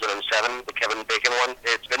 2007, the Kevin Bacon one.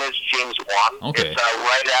 It's finished James Wan. Okay. It's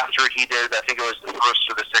right after he did, I think it was the first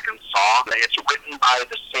or the second Saw. It's written by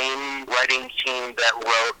the same writing team that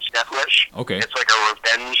wrote Death Wish. Okay. It's like a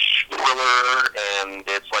revenge thriller, and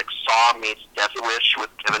it's like Saw meets Death Wish with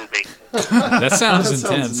Kevin Bacon. That sounds That sounds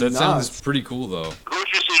intense. That sounds nuts. pretty cool, though. Who would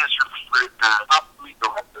you say is your favorite top 3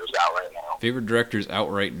 directors out right now? Favorite directors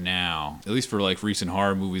out right now, at least for like recent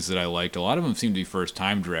horror movies that I liked. A lot of them seem to be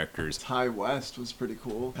first-time directors. Ty West was pretty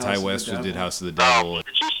cool. Ty West did House of the Oh, Devil. did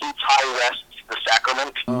you see Ty West's The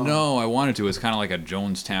Sacrament? No, I wanted to. It's kind of like a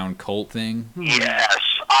Jonestown cult thing. Yes,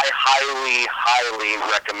 I highly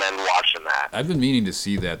recommend watching that. I've been meaning to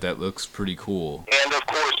see that. That looks pretty cool. And of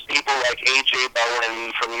course, people like A.J.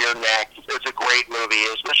 Bowen from Your Neck. It's a great movie,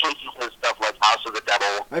 especially his stuff like House of the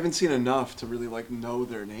Devil. I haven't seen enough to really like know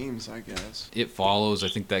their names, I guess. It Follows. I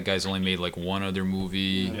think that guy's only made like one other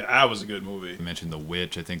movie. Yeah, that was a good movie. I mentioned The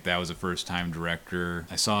Witch. I think that was a first-time director.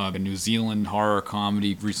 I saw a New Zealand horror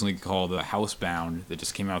comedy recently called Housebound that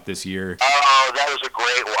just came out this year. Oh, that was a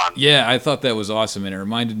great one. Yeah, I thought that was awesome, and it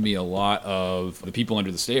reminded me a lot of The People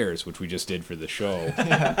Under the Stairs, which we just did for the show.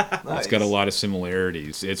 It's got a lot of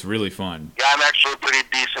similarities. It's really fun. Yeah, I'm actually pretty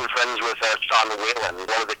decent friends with Sean Whalen,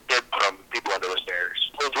 one of the kids from People Under the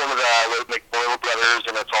Stairs. He's one of the McBoyle brothers,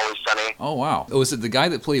 and It's Always Sunny. Oh, wow. Oh, was it the guy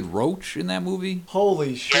that played Roach in that movie?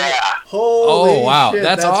 Holy shit. Yeah. Holy wow, shit,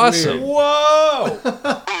 that's awesome. weird. Whoa!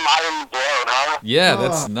 Mind blown, huh? Yeah,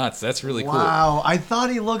 that's nuts. That's really cool. Wow, I thought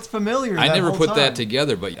he looked familiar. I that never whole put time. that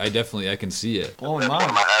together, but I can see it. Blowing That's one of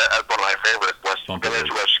mine. my favorite West Bumper.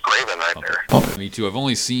 Village Wes Craven right there. Me too. I've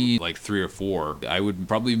only seen like 3 or 4. I would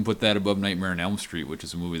probably even put that above Nightmare on Elm Street, which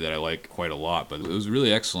is a movie that I like quite a lot, but it was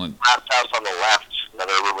really excellent. Last House on the Left,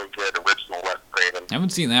 another really good original Wes Craven. I haven't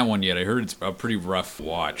seen that one yet. I heard it's a pretty rough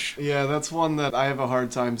watch. Yeah, that's one that I have a hard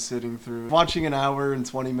time sitting through. Watching an hour and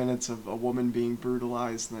 20 minutes of a woman being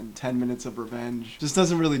brutalized and then 10 minutes of revenge just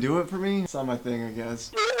doesn't really do it for me. It's not my thing, I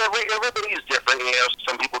guess. Everybody's different, you know.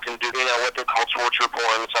 Some people can do, what they call torture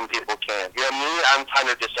porn. Some people can't. You know, me, I'm kind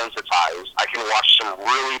of desensitized. I can watch some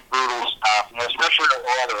really brutal stuff, especially a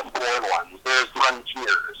lot of the foreign ones. There's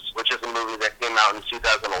Frontiers, which is a movie that came out in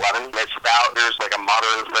 2011. It's about, there's like a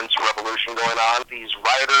modern French revolution going on. These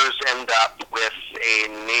writers end up with a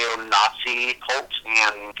neo-Nazi cult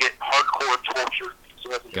and get hardcore tortured.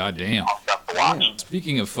 God damn. Stuff to watch.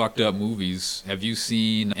 Speaking of fucked up movies, have you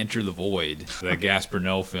seen Enter the Void, the Gaspar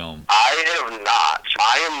Noé film? I have not.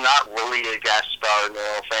 I am not really a Gaspar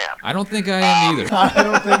Noé fan. I don't think I am either. I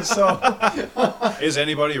don't think so. Is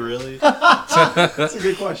anybody really? That's a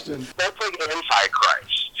good question. That's like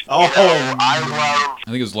Antichrist. Oh, You know, I love I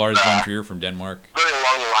think it was Lars von Trier from Denmark. very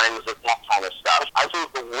along the lines of that kind of stuff. I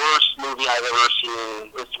think the worst movie I've ever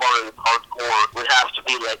seen as far as hardcore would have to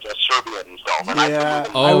be like a Serbian film. And Yeah,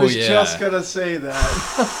 Oh, I was yeah. just gonna say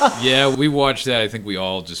that. Yeah, we watched that. I think we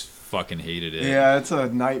all just fucking hated it. Yeah, it's a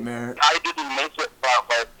nightmare. I didn't make it about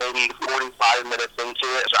like maybe 45 minutes into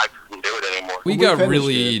it, so I couldn't do it anymore. We We got finished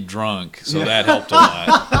really it. drunk, so Yeah. that helped a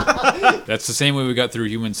lot. That's the same way we got through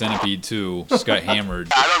Human Centipede 2. Just got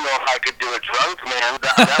hammered. I don't know if I could do it drunk, man.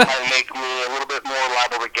 That might make me a little bit more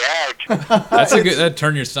liable to gag. That's a good. That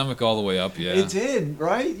turned your stomach all the way up. Yeah. It did,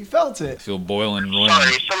 right? You felt it. Feel boiling and Sorry,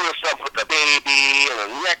 running. some of the stuff with the baby and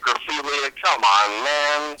the necrophilia, come on,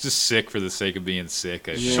 man. Just sick for the sake of being sick.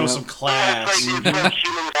 I Yeah. Show some class. It's like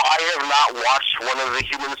I have not watched one of the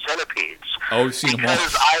Human Centipedes. Oh, we've seen them all.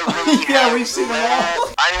 Because I really Yeah, have we've seen them no-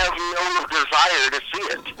 all. I have no desire to see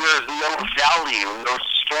it. There's no value, no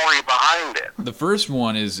story behind it. The first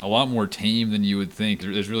one is a lot more tame than you would think.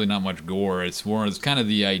 There's really not much gore. It's kind of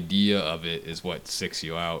the idea of it is what sicks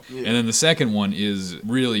you out. Yeah. And then the second one is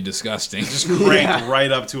really disgusting. Just cranked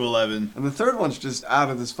right up to 11. And the third one's just out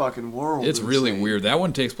of this fucking world. It's really insane. weird. That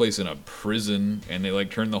one takes place in a prison, and they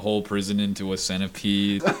like turn the whole prison into a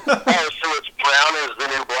centipede. Oh, so it's brown is the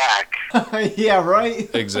new black. Yeah, right?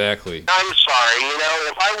 Exactly. I'm sorry, you know,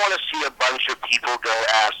 if I want to see a bunch of people go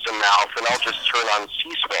ass to mouth, then I'll just turn on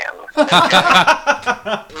C-SPAN.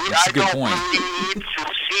 That's a good I don't point. really need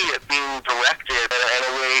to see it being directed in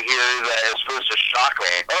a way here that is supposed to shock me.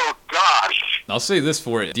 Oh, gosh. I'll say this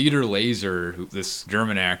for it. Dieter Laser, this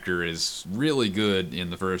German actor, is really good in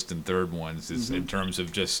the first and third ones in terms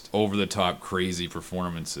of just over-the-top crazy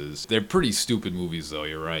performances. They're pretty stupid movies, though,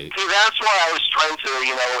 you're right. See, that's why I was trying to,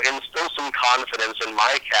 instill some confidence in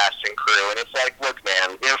my casting crew. And it's like, look,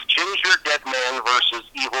 man, if Ginger Dead Man versus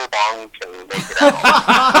Evil Bong can make it out,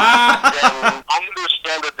 then I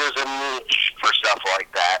understand that there's a niche for stuff like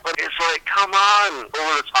that. But it's like, come on,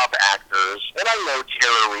 over-the-top actors. And I know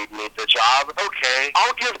Tara Reid needs a job. Okay,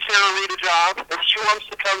 I'll give Tara Reid a job. If she wants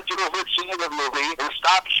to come do a Virginia movie and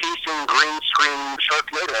stop chasing green screen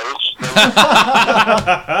Sharknadoes,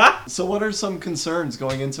 then So what are some concerns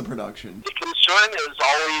going into production? the concern is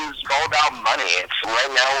always all about money. It's right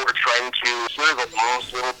now we're trying to here's the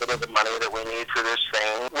last little bit of the money that we need for this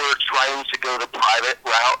thing. We're trying to go the private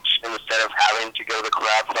route instead of having to go the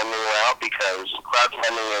crowdfunding route, because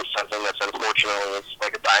crowdfunding is something that's unfortunately it's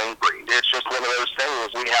like a dying breed. It's just one of those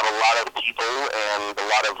things. We have a lot of people and a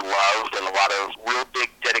lot of love and a lot of real big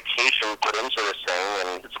dedication put into this thing,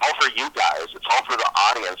 and it's all for you guys. It's all for the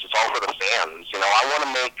audience. It's all for the fans. You know, I want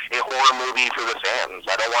to make a horror movie for the fans.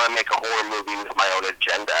 I don't want to make a horror movie with my own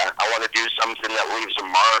agenda. I want to do something that leaves a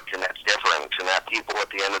mark and that's different, and that people at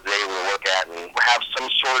the end of the day will look at and have some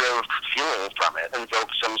sort of feeling from it, invoke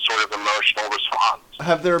some sort of emotional response.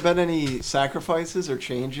 Have there been any sacrifices or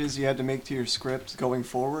changes you had to make to your script going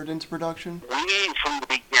forward into production? We, from the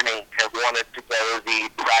beginning, have wanted to go the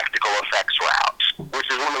practical effects route, which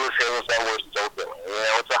is one of the things that we're still doing. You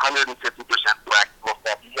know, it's 150% practical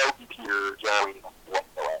effects, no computer generated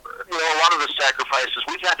whatsoever. You know, a lot of the sacrifices,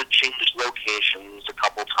 we've had to change locations a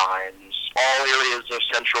couple times. All areas of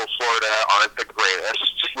Central Florida aren't the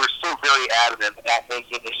greatest. We're still very adamant about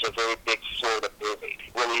making this a very big Florida movie,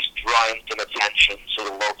 really drawing some attention to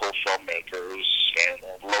the local filmmakers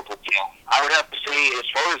and local talent. I would have to say, as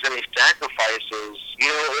far as any sacrifices, you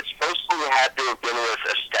know, it's mostly had to have been with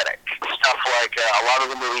aesthetic. Stuff like a lot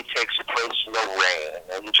of the movie takes place in the rain,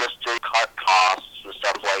 and just to cut costs and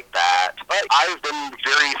stuff like that. But I've been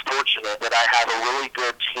very fortunate that I have a really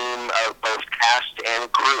good team of both cast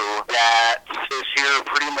and crew that is here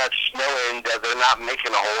pretty much knowing that they're not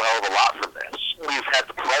making a whole hell of a lot from this. We've had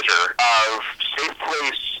the pleasure of Safe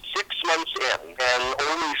Place 6 months in, and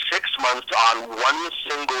only 6 months on one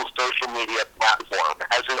single social media platform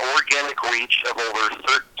has an organic reach of over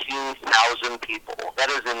 13,000 people. That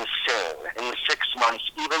is insane. In 6 months,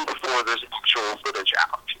 even before there's actual footage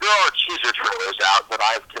out. There are teaser trailers out that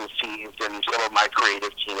I've conceived and some of my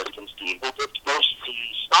creative team has conceived. It's mostly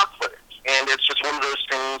stock footage. And it's just one of those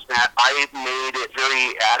things that I made it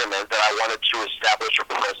very adamant that I wanted to establish a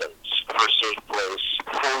presence for Safe Place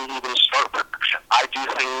before we even start production. I do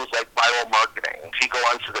things like viral marketing. If you go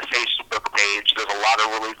onto the Facebook page, there's a lot of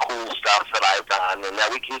really cool stuff that I've done and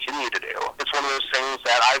that we continue to do. It's one of those things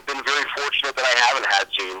that I've been very fortunate that I haven't had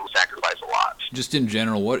to sacrifice a lot. Just in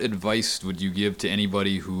general, what advice would you give to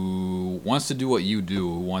anybody who wants to do what you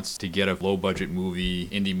do, who wants to get a low-budget movie,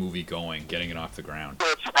 indie movie going, getting it off the ground?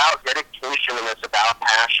 It's about dedication and it's about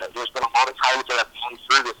passion. There's been a lot of times that I've gone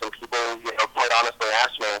through this and people, you know, quite honestly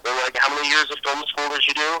ask me, they're like, how many years of film school did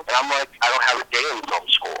you do? And I'm like, I don't have a day in film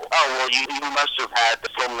school. Oh, well, you must have had the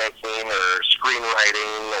filmmaking or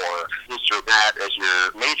screenwriting or this or that as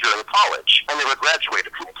your major in college. I never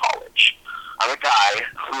graduated from college. I'm a guy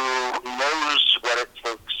who knows what it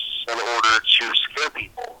takes in order to scare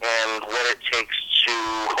people and what it takes to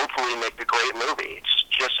hopefully make a great movie. It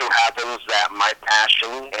just so happens that my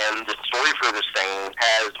passion and the story for this thing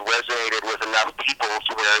has resonated with enough people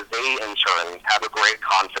to where they in turn have a great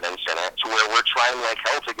confidence in it, to where we're trying like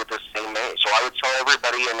hell to get this thing made. So I would tell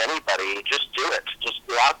everybody and anybody, just do it. Just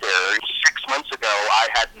go out there. 6 months ago, I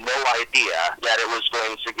had no idea that it was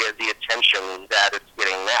going to get the attention that it's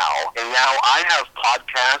getting now. And now I have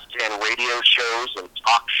podcasts and radio shows and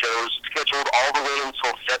talk shows scheduled all the way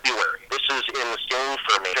until February. This is insane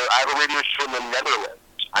for me. I have a radio show in the Netherlands.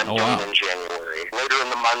 I'm doing in January. Later in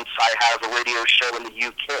the month, I have a radio show in the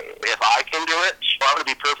UK. If I can do it, well, I'm going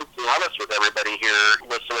to be perfectly honest with everybody here,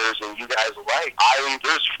 listeners and you guys alike.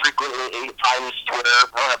 There's frequently 8 times where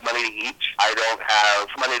I don't have money to eat. I don't have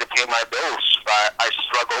money to pay my bills, but I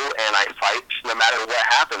struggle and I fight. No matter what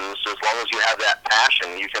happens, as long as you have that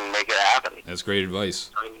passion, you can make it happen. That's great advice.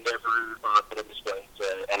 I never thought that it was going to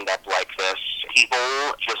end up like this.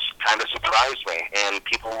 People just kind of surprise me, and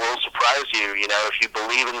people will surprise you. You know, if you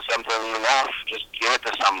believe in something enough, just give it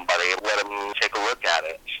to somebody, let them take a look at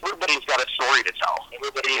it. Everybody's got a story to tell.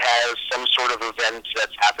 Everybody has some sort of event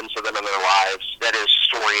that's happened to them in their lives that is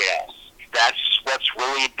story-esque. That's what's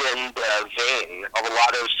really been the vein of a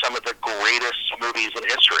lot of some of the greatest movies in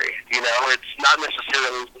history. You know, it's not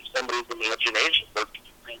necessarily somebody's imagination, but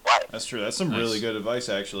That's true. That's some really good advice,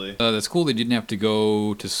 actually. That's cool they didn't have to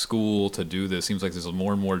go to school to do this. Seems like there's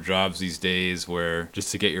more and more jobs these days where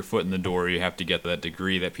just to get your foot in the door, you have to get that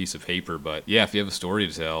degree, that piece of paper. But yeah, if you have a story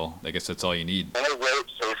to tell, I guess that's all you need. When I wrote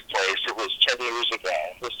Safe Place, it was 10 years ago.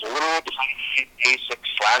 It was a little tiny basic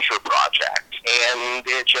slasher project. And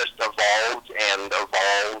it just evolved and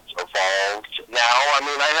evolved. Now, I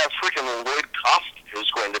mean, I have freaking Lloyd Kaufman who's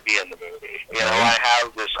going to be in the movie. You know, I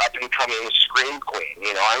have this up-and-coming scream queen.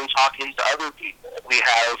 You know, I'm talking to other people. We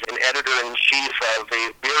have an editor-in-chief of a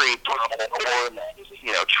very prominent horror magazine.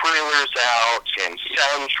 You know, trailers out and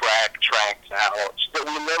soundtrack tracks out that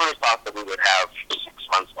we never thought that we would have 6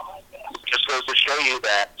 months behind this. Just goes to show you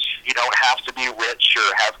that You don't have to be rich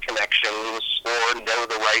or have connections or know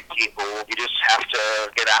the right people. You just have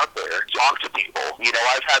to get out there, talk to people. You know,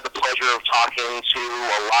 I've had the pleasure of talking to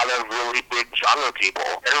a lot of really big genre people.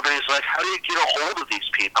 Everybody's like, how do you get a hold of these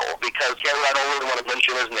people? Because, I don't really want to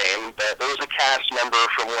mention his name, but there was a cast member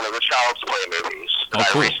from one of the Child's Play movies that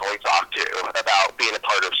I recently talked to about being a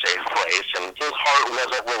part of Safe Place, and his heart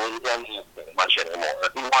wasn't really in it much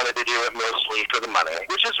anymore. He wanted to do it mostly for the money,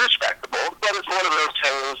 which is respectable, but it's one of those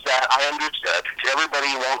things that I understood.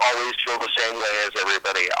 Everybody won't always feel the same way as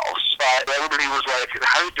everybody else, but everybody was like,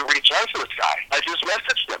 how did you reach out to this guy? I just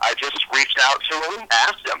messaged him. I just reached out to him,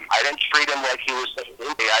 asked him. I didn't treat him like he was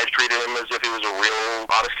somebody. I treated him as if he was a real,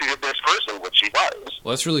 honest-to-goodness person, which he was.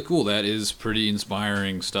 Well, that's really cool. That is pretty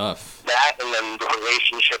inspiring stuff. That, and then the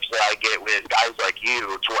relationships that I get with guys like you,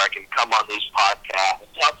 to where I can come on these podcasts and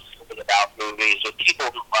talk about movies with people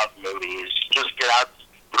who love movies, just get out and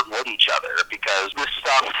promote each other, because this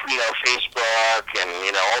stuff, Facebook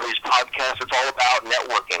and, all these podcasts, it's all about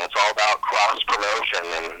networking. It's all about cross-promotion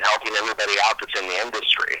and helping everybody out that's in the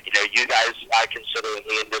industry. You guys, I consider in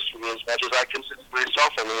the industry as much as I consider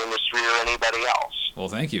myself in the industry or anybody else. Well,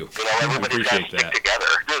 thank you. Everybody's got to stick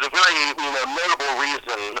together. There's a very, notable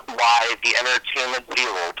reason why the entertainment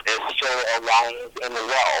field is so alive and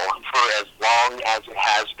well for as long as it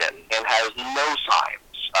has been, and has no signs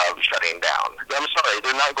of shutting down. I'm sorry,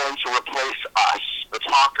 they're not going to replace us, the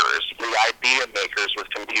talkers, the idea makers with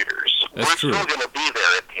computers. We're still going to be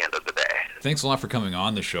there at the end of the day. Thanks a lot for coming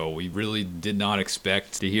on the show. We really did not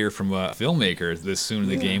expect to hear from a filmmaker this soon in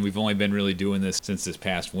the game. We've only been really doing this since this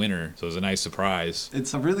past winter, so it was a nice surprise.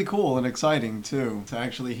 It's really cool and exciting, too, to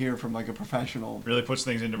actually hear from, a professional. Really puts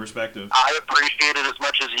things into perspective. I appreciate it as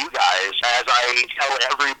much as you guys. As I tell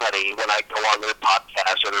everybody when I go on their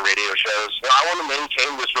podcasts or their radio shows, I want to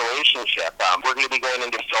maintain this relationship. We're going to be going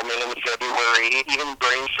into filming in February, even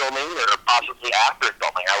during filming or possibly after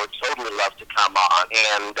filming. I would totally love to come on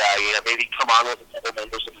and, maybe come on with a couple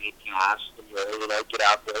members of the cast and, get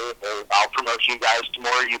out there. And I'll promote you guys some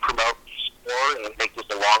more. You promote more, and make this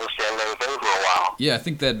a long-standing thing for a while. Yeah, I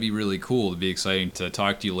think that'd be really cool. It'd be exciting to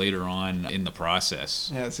talk to you later on in the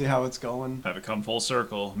process. Yeah, see how it's going. Have it come full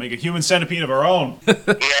circle. Make a human centipede of our own.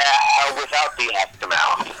 Yeah, without the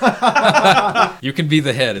aftermath. You can be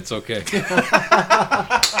the head. It's okay. Yeah,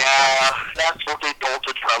 that's what they told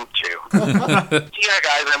to Trump, too. Yeah,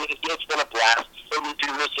 guys, it's been a blast. So we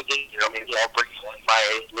do this again. Maybe I'll bring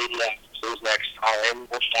my lady actresses next time.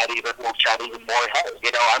 We'll chat even more. Hell,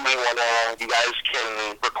 I might want to, you guys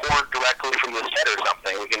can record directly from the set or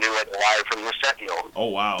something. We can do it live from the set deal. Oh,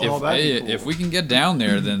 wow. If we can get down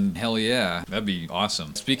there, then hell yeah. That'd be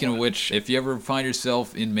awesome. Speaking of which, if you ever find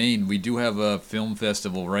yourself in Maine, we do have a film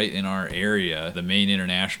festival right in our area, the Maine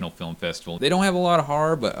International Film Festival. They don't have a lot of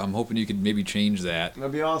horror, but I'm hoping you could maybe change that.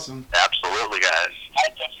 That'd be awesome. Absolutely, guys. I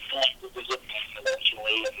definitely like to visit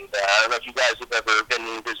eventually, and I don't know if you guys have ever been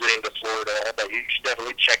visiting to Florida, but you should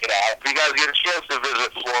definitely check it out. If you guys get a chance to visit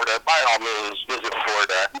Florida, by all means, visit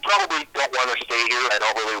Florida. You probably don't want to stay here. I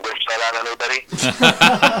don't really wish that on anybody.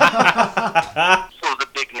 So the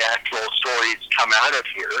big natural stories come out of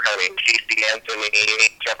here. Casey Anthony,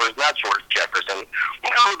 not George Jefferson.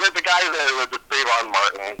 The guy that was Trayvon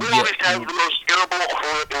Martin. We always have the most terrible,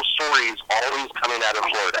 horrible stories always coming out of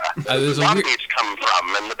Florida. The zombies come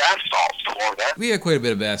from, and the bath salts, Florida. We have quite a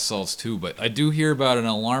bit of bath salts too, but I do hear about an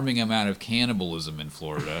alarming amount of cannibalism in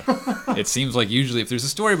Florida. It seems like usually if there's a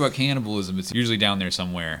story about cannibalism, it's usually down there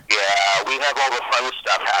somewhere. Yeah, we have all the fun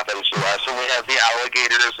stuff happen to us, and we have the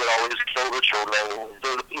alligators that always kill the children.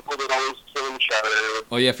 They're the people that always kill each other.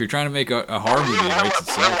 Well, yeah, if you're trying to make a horror movie, it writes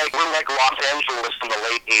itself. We're like Los Angeles in the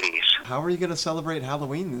late 80s. How are you going to celebrate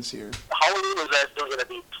Halloween this year? Halloween is actually going to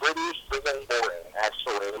be pretty friggin' boring,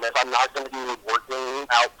 actually. And if I'm not going to be working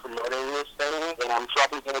out promoting this thing, then I'm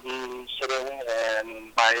probably going to be sitting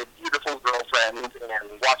and my beautiful girlfriend and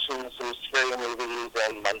watching some scary movies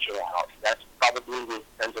and munching out. That's probably the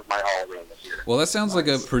end of my Halloween this year. Well, that sounds like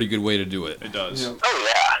a pretty good way to do it. It does. Yeah. Oh,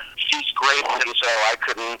 yeah. She's great, and so I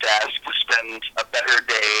couldn't ask to spend a better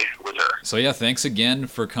day with her. So yeah, thanks again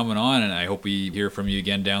for coming on, and I hope we hear from you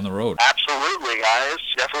again down the road. Absolutely, guys.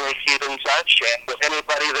 Definitely keep in touch. And with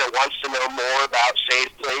anybody that wants to know more about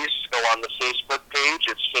Safe Place, go on the Facebook page.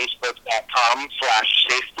 It's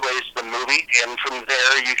facebook.com/SafePlace the movie. And from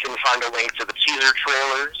there, you can find a link to the teaser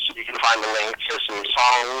trailers. You can find a link to some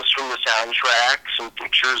songs from the soundtrack, some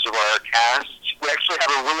pictures of our cast. We actually have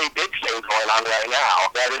a really big thing going on right now,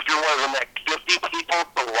 that if you're one of the next 50 people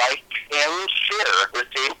to like and share the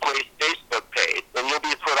Safe Place Facebook page, then you'll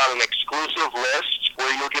be put on an exclusive list where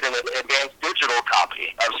you'll get an advanced digital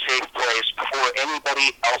copy of Safe Place before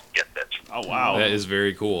anybody else gets it. Oh, wow. That is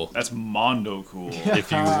very cool. That's Mondo cool.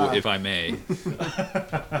 If I may. Exactly.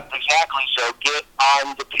 So get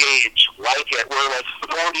on the page, like it. We're like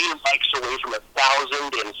 40 likes away from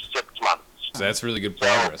 1,000 in 6 months. So that's really good So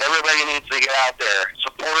progress. everybody needs to get out there,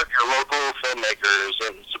 support your local filmmakers,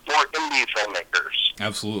 and support indie filmmakers.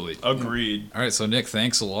 Absolutely. Agreed. All right, so Nick,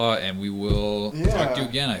 thanks a lot, and we will talk to you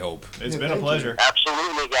again, I hope. It's Yeah, been a thank pleasure.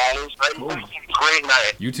 Absolutely, guys. Great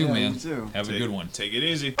night. You too, Yeah, man. you too. Have a good one. Take it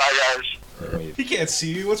easy. Bye, guys. He can't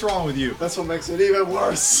see you. What's wrong with you? That's what makes it even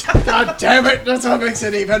worse. God damn it! That's what makes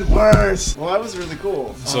it even worse. Well, that was really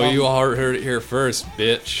cool. So you all heard it here first,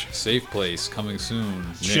 bitch. Safe Place, coming soon.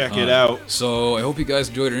 Nick Check Hunt. it out. So I hope you guys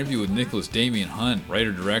enjoyed our interview with Nicholas Damian Hunt,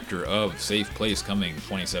 writer-director of Safe Place, coming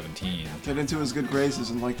 2017. Get into his good graces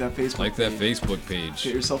and like that Facebook. Like that page. Facebook page.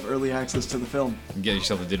 Get yourself early access to the film. And get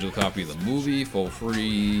yourself a digital copy of the movie for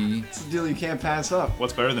free. It's a deal you can't pass up.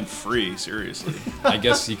 What's better than free? Seriously. I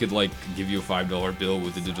guess he could like give you a $5 bill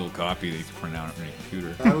with the digital copy that you can print out on your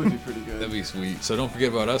computer. That would be pretty good. That'd be sweet. So don't forget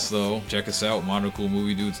about us though. Check us out,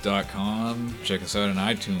 MondoCoolMovieDudes.com. Check us out on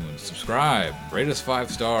iTunes. Subscribe. Rate us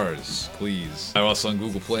 5 stars, please. I'm also on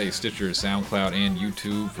Google Play, Stitcher, SoundCloud, and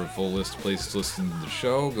YouTube. For a full list of places to listen to the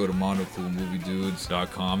show, go to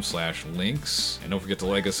MondoCoolMovieDudes.com/links. And don't forget to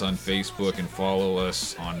like us on Facebook and follow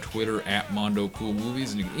us on Twitter at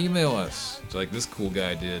MondoCoolMovies. And you can email us, just like this cool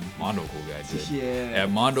guy did, Mondo Cool Guy did, Yeah. at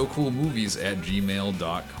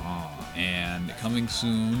MondoCoolMovies@gmail.com. And coming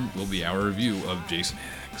soon will be our review of Jason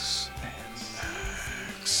X.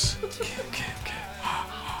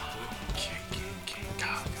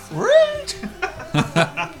 All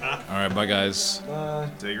right, bye guys.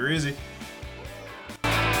 Take her easy.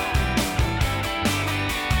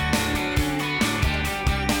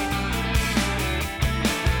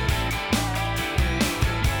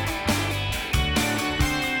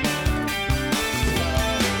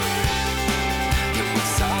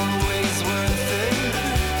 It's always worth it.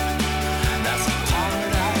 That's the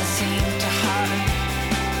part I seem to hide.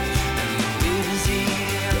 And the busy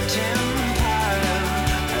empire,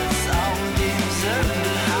 that's all we deserve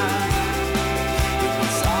behind. It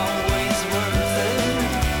was always worth it.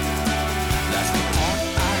 That's the part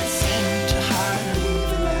I seem to hide.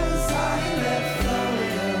 Even as I left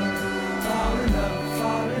Florida,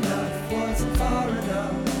 far enough, wasn't far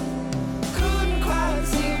enough. Couldn't quite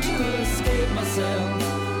seem to escape myself.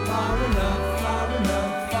 Far enough, far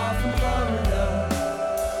from Florida.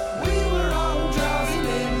 We were all drowsy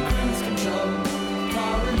in cruise control.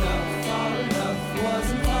 Far enough,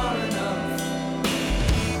 wasn't far enough.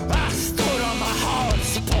 I stood on my hard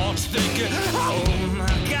supports thinking, oh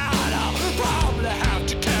my God, I'll probably have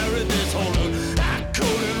to carry this whole load. I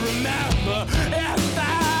couldn't remember if I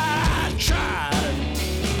tried.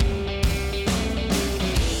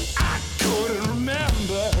 I couldn't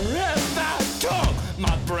remember if I took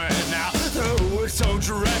my brain out, threw it so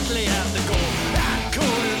directly at the goal.